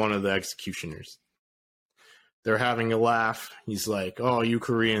by one of the executioners. They're having a laugh. He's like, oh, you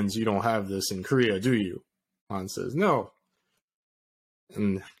Koreans, you don't have this in Korea, do you? Hans says, no.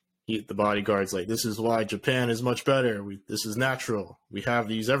 And the bodyguard's like, this is why Japan is much better. This is natural. We have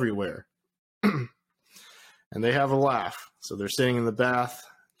these everywhere. And they have a laugh. So they're sitting in the bath,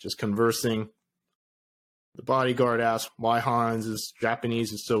 just conversing. The bodyguard asks why Hans'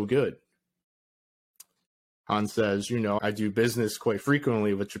 Japanese is so good. Hans says, I do business quite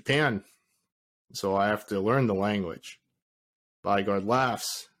frequently with Japan, so I have to learn the language. Bodyguard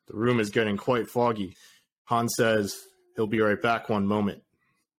laughs. The room is getting quite foggy. Hans says he'll be right back one moment.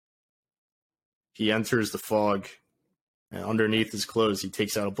 He enters the fog, and underneath his clothes, he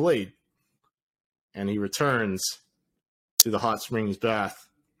takes out a blade, and he returns to the hot springs bath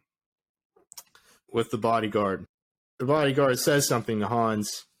with the bodyguard. The bodyguard says something to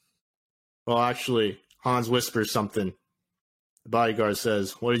Hans. Well, actually, Hans whispers something. The bodyguard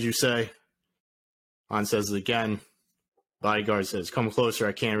says, what did you say? Hans says it again. Bodyguard says, come closer,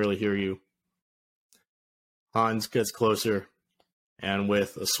 I can't really hear you. Hans gets closer, and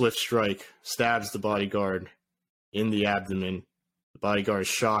with a swift strike, stabs the bodyguard in the abdomen. The bodyguard is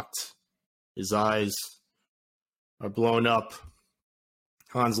shocked. His eyes are blown up.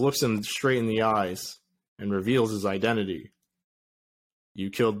 Hans looks him straight in the eyes and reveals his identity. You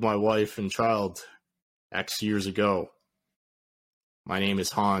killed my wife and child X years ago. My name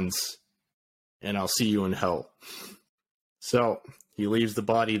is Hans, and I'll see you in hell. So he leaves the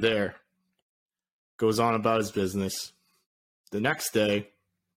body there, goes on about his business. The next day,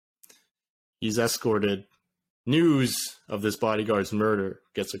 he's escorted. News of this bodyguard's murder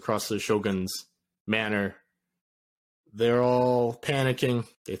gets across the shogun's manor. They're all panicking.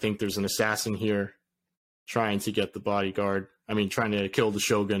 They think there's an assassin here trying to get the trying to kill the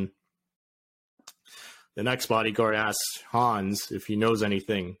shogun. The next bodyguard asks Hans if he knows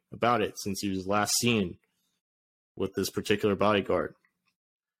anything about it since he was last seen with this particular bodyguard.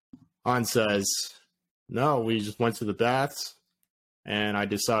 Hans says, no, we just went to the baths and I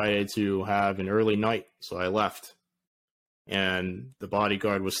decided to have an early night, so I left. And the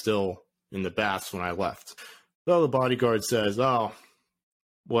bodyguard was still in the baths when I left. So the bodyguard says, oh,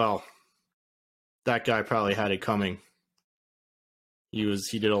 well, that guy probably had it coming. He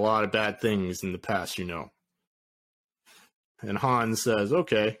did a lot of bad things in the past, And Hans says,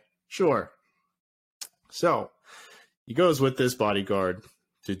 okay, sure. So he goes with this bodyguard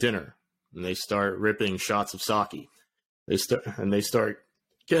to dinner, and they start ripping shots of sake. They start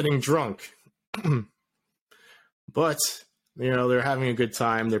getting drunk. But, they're having a good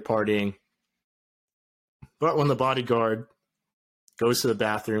time, they're partying. But when the bodyguard goes to the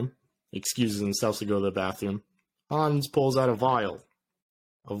bathroom, excuses himself to go to the bathroom, Hans pulls out a vial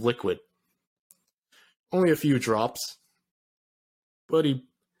of liquid. only a few drops, but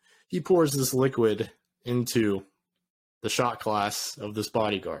he pours this liquid into the shot glass of this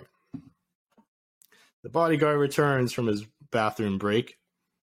bodyguard. The bodyguard returns from his bathroom break,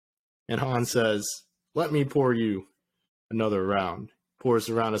 and Hans says, "Let me pour you another round." Pours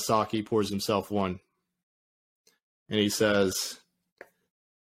a round of sake, pours himself one. And he says,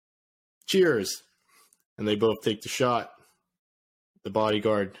 "Cheers." And they both take the shot. The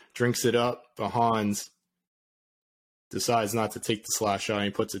bodyguard drinks it up, but Hans decides not to take the last shot and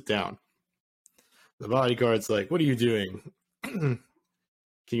he puts it down. The bodyguard's like, "What are you doing? Can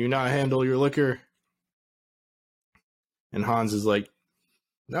you not handle your liquor?" And Hans is like,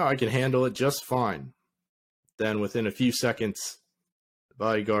 "No, I can handle it just fine." Then within a few seconds, the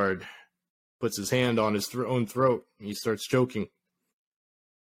bodyguard puts his hand on his own throat and he starts choking.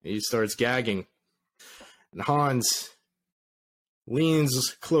 He starts gagging. And Hans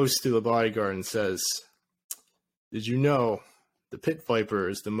leans close to the bodyguard and says, "Did you know the pit viper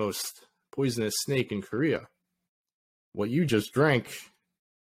is the most poisonous snake in Korea? What you just drank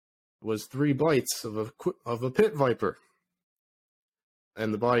was 3 bites of a pit viper."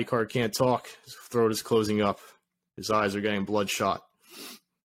 And the bodyguard can't talk. His throat is closing up. His eyes are getting bloodshot.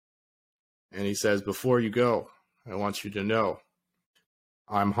 And he says, "Before you go, I want you to know,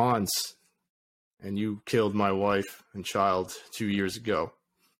 I'm Hans, and you killed my wife and child 2 years ago.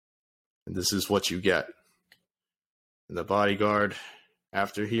 And this is what you get." And the bodyguard,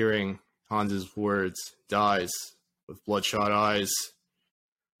 after hearing Hans's words, dies with bloodshot eyes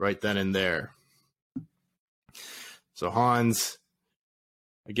right then and there. So Hans,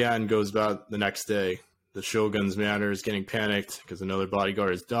 again, goes about the next day. The Shogun's manor is getting panicked because another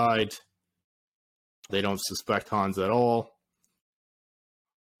bodyguard has died. They don't suspect Hans at all.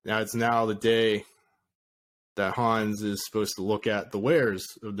 It's now the day that Hans is supposed to look at the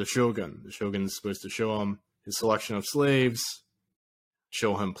wares of the Shogun. The Shogun is supposed to show him his selection of slaves,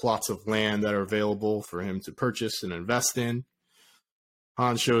 show him plots of land that are available for him to purchase and invest in.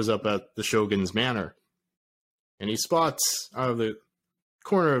 Hans shows up at the Shogun's manor, and he spots out of the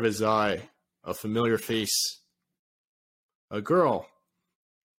corner of his eye a familiar face, a girl,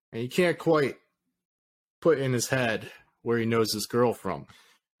 and he can't quite put in his head where he knows this girl from.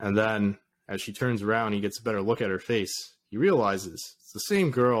 And then, as she turns around, he gets a better look at her face. He realizes it's the same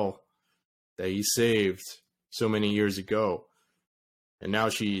girl that he saved so many years ago. And now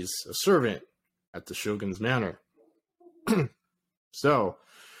she's a servant at the Shogun's manor. So,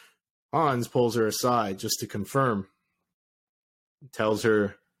 Hans pulls her aside just to confirm. He tells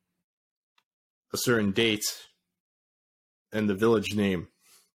her a certain date and the village name.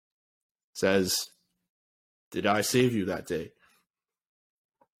 Says, "Did I save you that day?"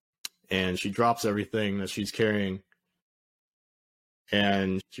 And she drops everything that she's carrying,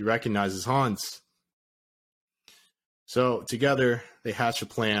 and she recognizes Hans. So together, they hatch a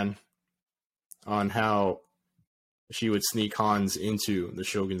plan on how she would sneak Hans into the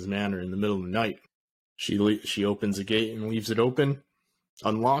Shogun's manor in the middle of the night. She opens a gate and leaves it open,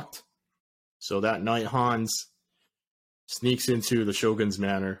 unlocked. So that night, Hans sneaks into the Shogun's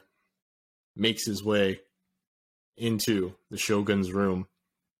manor, makes his way into the Shogun's room.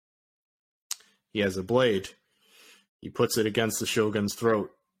 He has a blade. He puts it against the Shogun's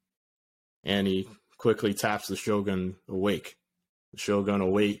throat, and he quickly taps the Shogun awake. The Shogun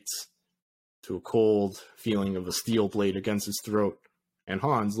awakes to a cold feeling of a steel blade against his throat, and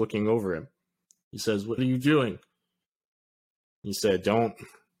Hans looking over him. He says, "What are you doing?" He said, "Don't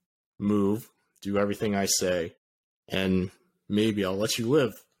move, do everything I say, and maybe I'll let you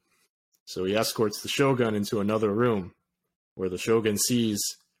live." So he escorts the Shogun into another room, where the Shogun sees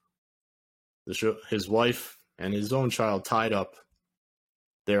his wife and his own child tied up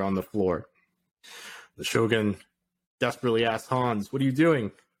there on the floor. The Shogun desperately asks Hans, "What are you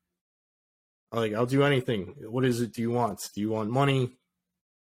doing?" Like, "I'll do anything. What is it do you want? Do you want money?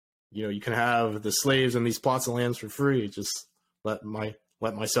 You can have the slaves and these plots of lands for free. Just let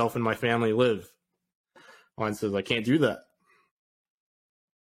myself and my family live." Hans says, "I can't do that."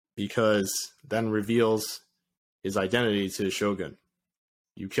 Because then reveals his identity to the Shogun.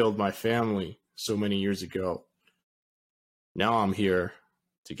 "You killed my family so many years ago. Now I'm here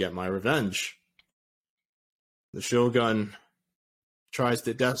to get my revenge." The Shogun tries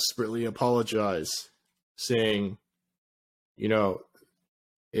to desperately apologize, saying,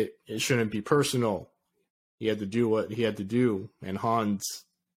 it shouldn't be personal. He had to do what he had to do, and Hans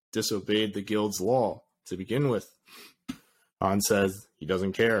disobeyed the guild's law to begin with. Hans says he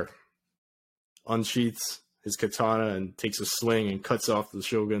doesn't care, unsheaths his katana and takes a sling and cuts off the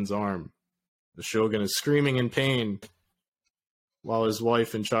Shogun's arm. The Shogun is screaming in pain, while his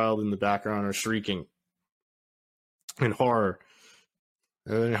wife and child in the background are shrieking. in horror.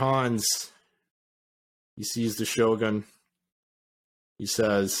 And then Hans, he sees the Shogun. He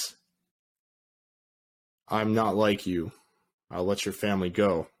says, I'm not like you. I'll let your family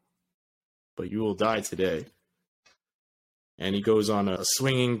go. But you will die today. And he goes on a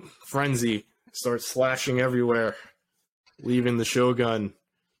swinging frenzy, starts slashing everywhere, leaving the Shogun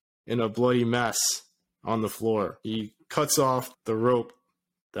in a bloody mess on the floor. He cuts off the rope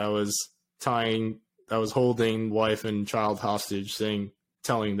that was holding wife and child hostage,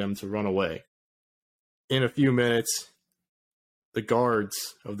 telling them to run away. In a few minutes, the guards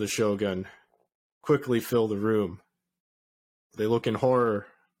of the Shogun quickly fill the room. They look in horror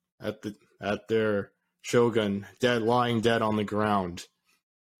at their Shogun lying dead on the ground.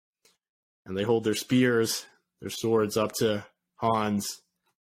 And they hold their spears, their swords up to Hans,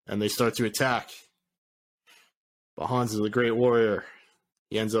 and they start to attack. But Hans is a great warrior.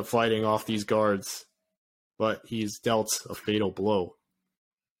 He ends up fighting off these guards, but he's dealt a fatal blow.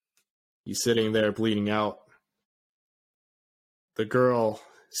 He's sitting there bleeding out. The girl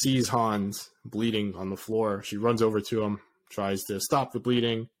sees Hans bleeding on the floor. She runs over to him, tries to stop the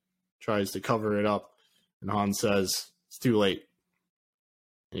bleeding, tries to cover it up, and Hans says, it's too late.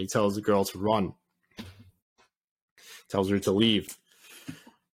 And he tells the girl to run. Tells her to leave.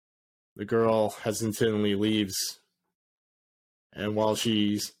 The girl hesitantly leaves. And while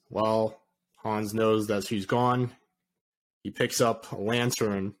Hans knows that she's gone, he picks up a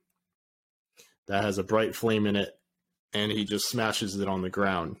lantern that has a bright flame in it, and he just smashes it on the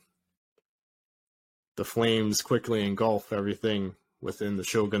ground. The flames quickly engulf everything within the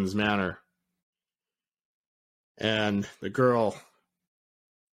Shogun's manor. And the girl,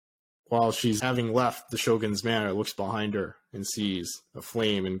 while she's having left the Shogun's manor, looks behind her and sees a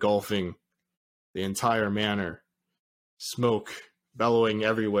flame engulfing the entire manor, smoke bellowing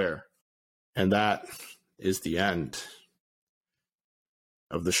everywhere. And that is the end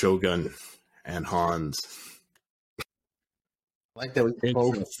of the Shogun and Hans. I like that we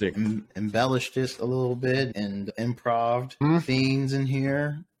both embellished this a little bit and improved scenes in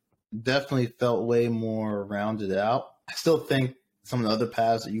here. Definitely felt way more rounded out. I still think some of the other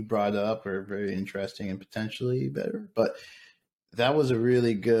paths that you brought up are very interesting and potentially better, but that was a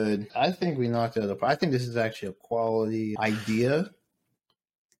really good. I think we knocked it out of the park. I think this is actually a quality idea.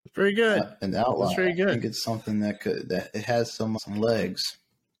 It's very good. An outline. It's very good. I think it's something that it has some legs.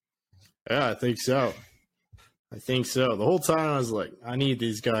 Yeah, I think so. The whole time I was like, I need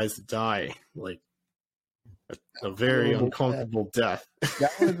these guys to die, like a very uncomfortable death.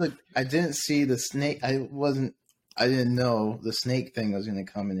 That was I didn't see the snake. I didn't know the snake thing was going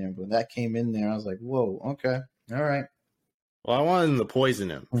to come in there, but that came in there. I was like, whoa, okay, all right. Well, I wanted them to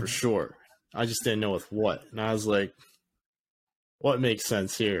poison him for sure. I just didn't know with what, and I was like, what makes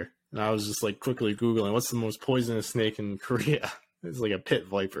sense here? And I was just like quickly Googling, what's the most poisonous snake in Korea? It's like a pit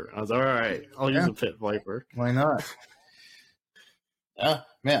viper. I was like, all right, I'll use a pit viper. Why not?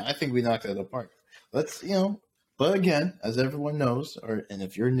 Man, I think we knocked it out of the park. Let's, but again, as everyone knows, and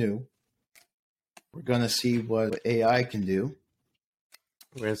if you're new, we're going to see what AI can do.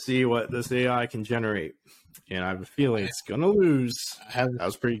 We're going to see what this AI can generate. And I have a feeling it's going to lose. That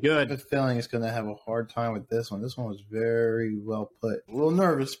was pretty good. I have a feeling it's going to have a hard time with this one. This one was very well put. A little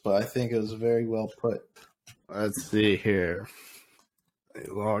nervous, but I think it was very well put. Let's see here.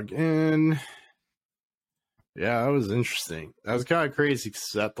 Log in. Yeah, that was interesting. That was kind of crazy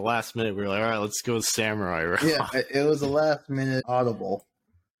because at the last minute we were like, all right, let's go with Samurai. Right? Yeah, it was a last minute audible,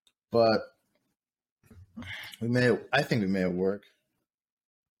 but I think we made it work.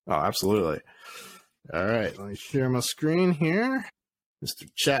 Oh, absolutely. All right, let me share my screen here. Mr.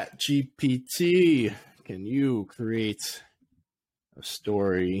 Chat GPT, can you create a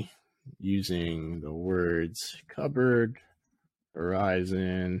story using the words cupboard,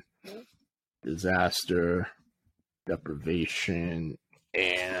 horizon, disaster, deprivation,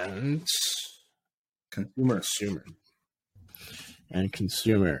 and consumer.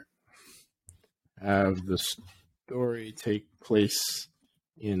 Have the story take place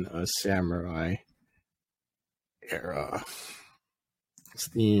in a samurai era.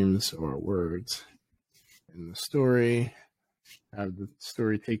 Themes or words in the story. Have the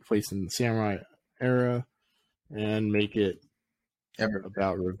story take place in the samurai era and make it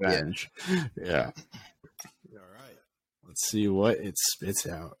about revenge. Yeah. All right. Let's see what it spits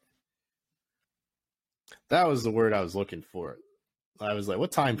out. That was the word I was looking for. I was like,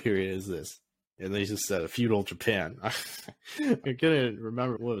 what time period is this? And they just said feudal Japan. I couldn't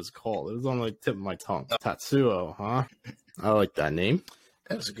remember what it was called. It was on the tip of my tongue. Tatsuo, huh? I like that name.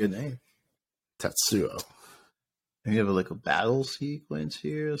 That's a good name. Tatsuo. And you have a battle sequence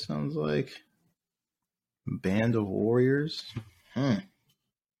here, it sounds like. Band of warriors. A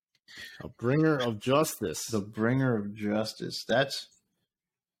bringer of justice. The bringer of justice. That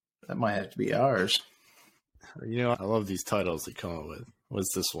might have to be ours. You know, I love these titles they come up with.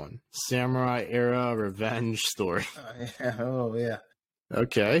 What's this one? Samurai era revenge story. Oh, yeah.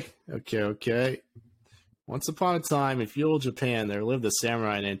 Okay. Once upon a time in feudal Japan, there lived a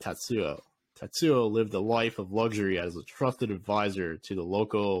samurai named Tatsuo. Tatsuo lived a life of luxury as a trusted advisor to the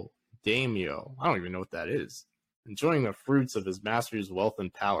local daimyo. I don't even know what that is. Enjoying the fruits of his master's wealth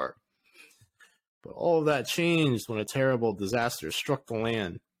and power. But all of that changed when a terrible disaster struck the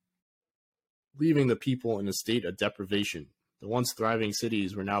land, leaving the people in a state of deprivation. The once thriving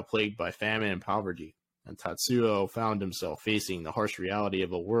cities were now plagued by famine and poverty, and Tatsuo found himself facing the harsh reality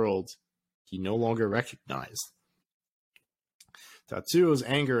of a world he no longer recognized. Tatsuo's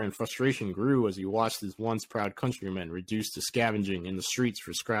anger and frustration grew as he watched his once proud countrymen reduced to scavenging in the streets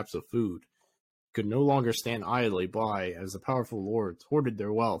for scraps of food. He could no longer stand idly by as the powerful lords hoarded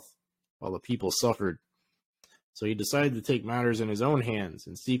their wealth while the people suffered. So he decided to take matters in his own hands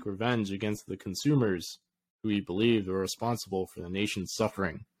and seek revenge against the consumers who he believed were responsible for the nation's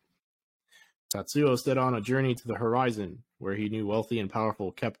suffering. Tatsuo set on a journey to the horizon, where he knew wealthy and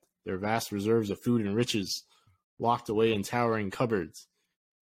powerful kept their vast reserves of food and riches locked away in towering cupboards.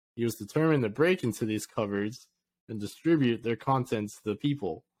 He was determined to break into these cupboards and distribute their contents to the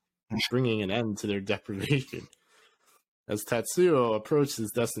people, bringing an end to their deprivation. As Tatsuo approached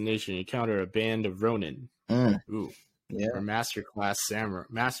his destination, he encountered a band of Ronin, or masterless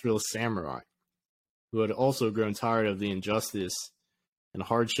samurai, who had also grown tired of the injustice and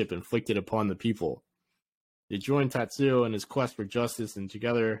hardship inflicted upon the people. They joined Tatsuo in his quest for justice, and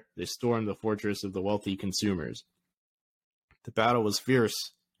together they stormed the fortress of the wealthy consumers. The battle was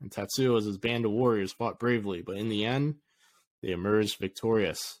fierce, and Tatsuo and his band of warriors fought bravely, but in the end, they emerged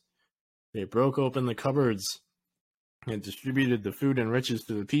victorious. They broke open the cupboards and distributed the food and riches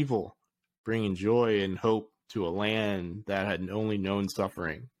to the people, bringing joy and hope to a land that had only known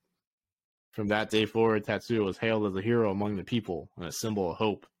suffering. From that day forward, Tatsuo was hailed as a hero among the people and a symbol of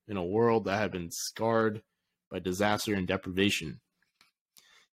hope in a world that had been scarred by disaster and deprivation.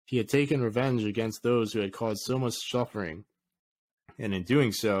 He had taken revenge against those who had caused so much suffering, and in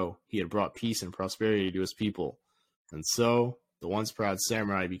doing so, he had brought peace and prosperity to his people. And so, the once proud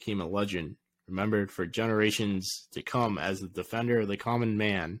samurai became a legend, remembered for generations to come as the defender of the common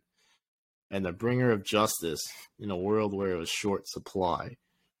man and the bringer of justice in a world where it was short supply.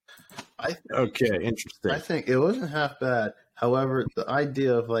 Okay, interesting. I think it wasn't half bad. However, the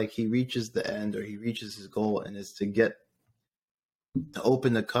idea of like he reaches the end or he reaches his goal and is to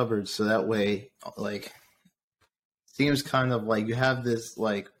open the cupboard so that way, like, seems kind of like you have this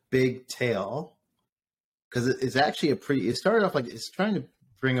like big tale, because it's actually it started off like it's trying to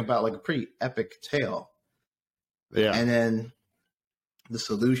bring about like a pretty epic tale. Yeah. And then the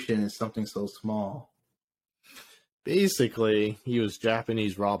solution is something so small. Basically, he was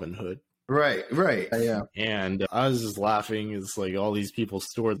Japanese Robin Hood. Right. Yeah. And I was just laughing. It's like all these people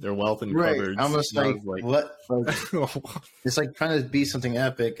stored their wealth in cupboards. Almost like what? It's like trying to be something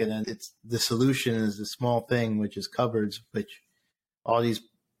epic, and then the solution is the small thing, which is cupboards, which all these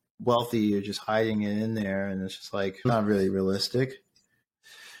wealthy are just hiding it in there, and it's just like not really realistic.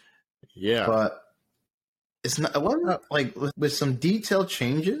 Yeah, but it's not. It wasn't like with some detailed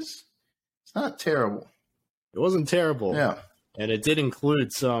changes. It's not terrible. It wasn't terrible. Yeah, and it did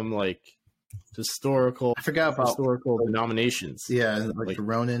include some like historical. I forgot about historical denominations. Yeah, like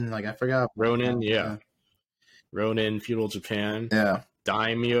Ronin. Like I forgot Ronin. Yeah, Ronin, feudal Japan. Yeah,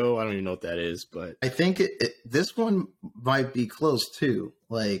 daimyo. I don't even know what that is, but I think this one might be close too.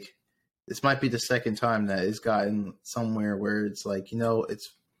 Like this might be the second time that it's gotten somewhere where it's like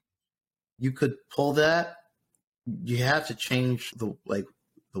you could pull that. You have to change the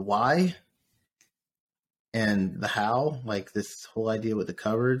why and the how. Like this whole idea with the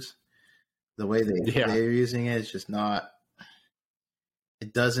cupboards, the way they're using it is just not.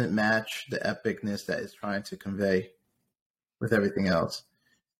 It doesn't match the epicness that it's trying to convey with everything else.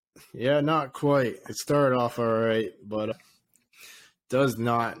 Yeah, not quite. It started off all right, but does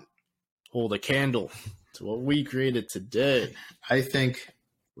not hold a candle to what we created today. I think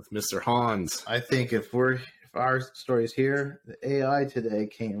with Mr. Hans. I think if our story's here, the AI today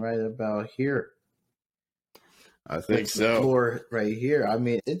came right about here. I think so. Or right here. I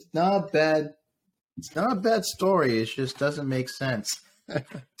mean, it's not bad. It's not a bad story. It just doesn't make sense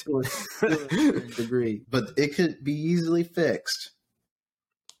to a degree. But it could be easily fixed.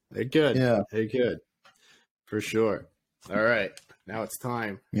 It could. Yeah. It could. For sure. All right. Now it's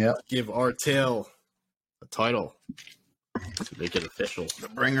time. Yeah. Give our tale a title to make it official. The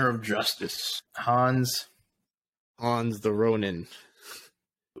Bringer of Justice. Hans Hans the Ronin.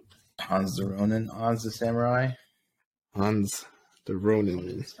 Hans the Ronin. Hans the Samurai. Hans the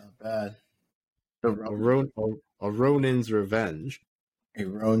Ronin. It's not bad. A Ronin's Revenge. A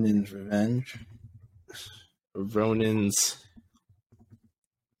Ronin's Revenge. A Ronin's...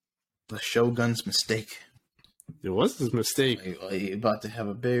 The Shogun's Mistake. It was his mistake. You're about to have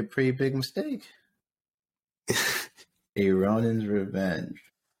a pretty big mistake. A Ronin's Revenge.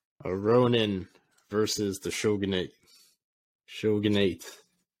 A Ronin versus the Shogunate.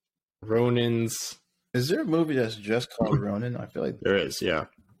 Ronin's... Is there a movie that's just called Ronin? I feel like there is, yeah.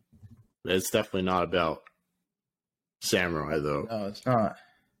 It's definitely not about samurai, though. No, it's not.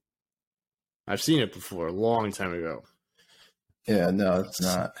 I've seen it before, a long time ago. Yeah, no, it's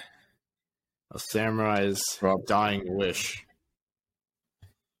not. A samurai's dying wish.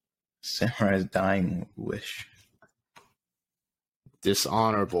 Samurai's dying wish.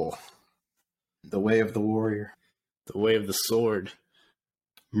 Dishonorable. The Way of the Warrior. The Way of the Sword.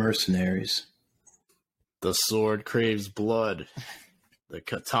 Mercenaries. The sword craves blood. The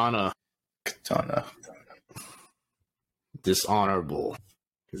katana. Dishonorable.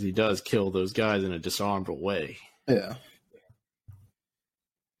 Because he does kill those guys in a dishonorable way. Yeah.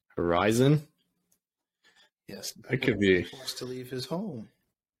 Horizon? Yes. That could be. He wants to leave his home.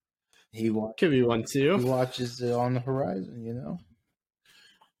 Could be one too. He watches it on the horizon, you know?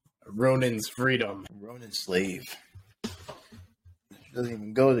 Ronin's Freedom. Ronin Slave. It doesn't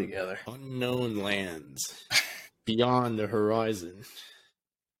even go together. Unknown lands. Beyond the horizon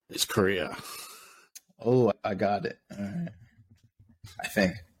is Korea. Oh, I got it. All right. I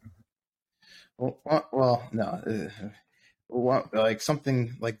think. Well, no. Like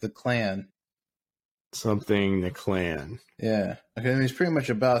something like the clan. Something the clan. Yeah. Okay, I mean, it's pretty much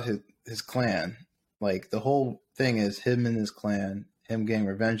about his clan. Like, the whole thing is him and his clan, him getting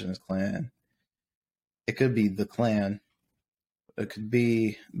revenge on his clan. It could be the clan. It could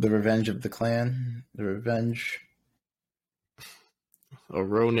be the revenge of the clan. The revenge. A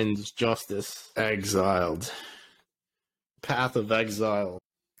Ronin's Justice. Exiled. Path of Exile.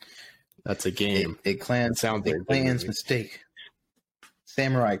 That's a game. A clan. Sounds a like clan's mistake.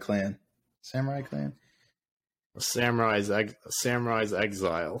 Samurai clan. Samurai clan. A samurai's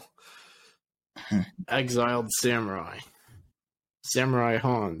exile. Exiled samurai. Samurai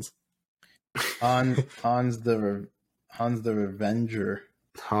Hans. Hans the Revenger.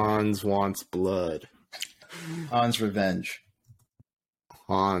 Hans wants blood. Hans Revenge.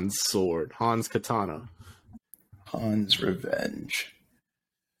 Hans sword. Hans katana. Hans Revenge.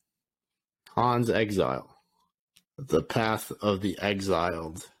 Hans exile. The path of the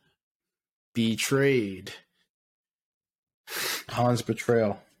exiled. Betrayed. Hans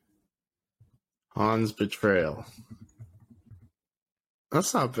Betrayal. Hans Betrayal.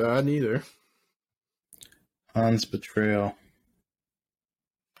 That's not bad either. Hans Betrayal.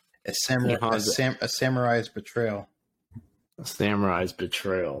 A samurai's betrayal. A samurai's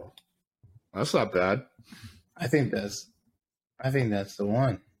betrayal. That's not bad. I think that's the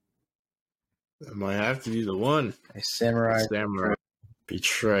one. That might have to be the one. A samurai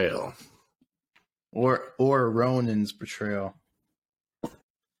betrayal. Or Ronin's betrayal.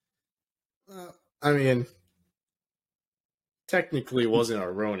 I mean, technically, it wasn't a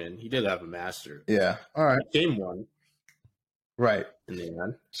Ronin. He did have a master. Yeah. All right. He became one. Right. In the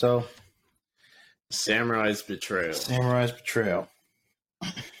end. So, Samurai's betrayal. Samurai's betrayal.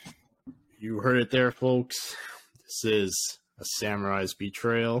 You heard it there, folks. This is a Samurai's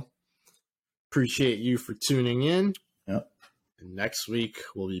betrayal. Appreciate you for tuning in. Yep. And next week,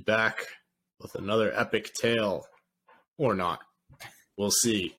 we'll be back with another epic tale. Or not. We'll see.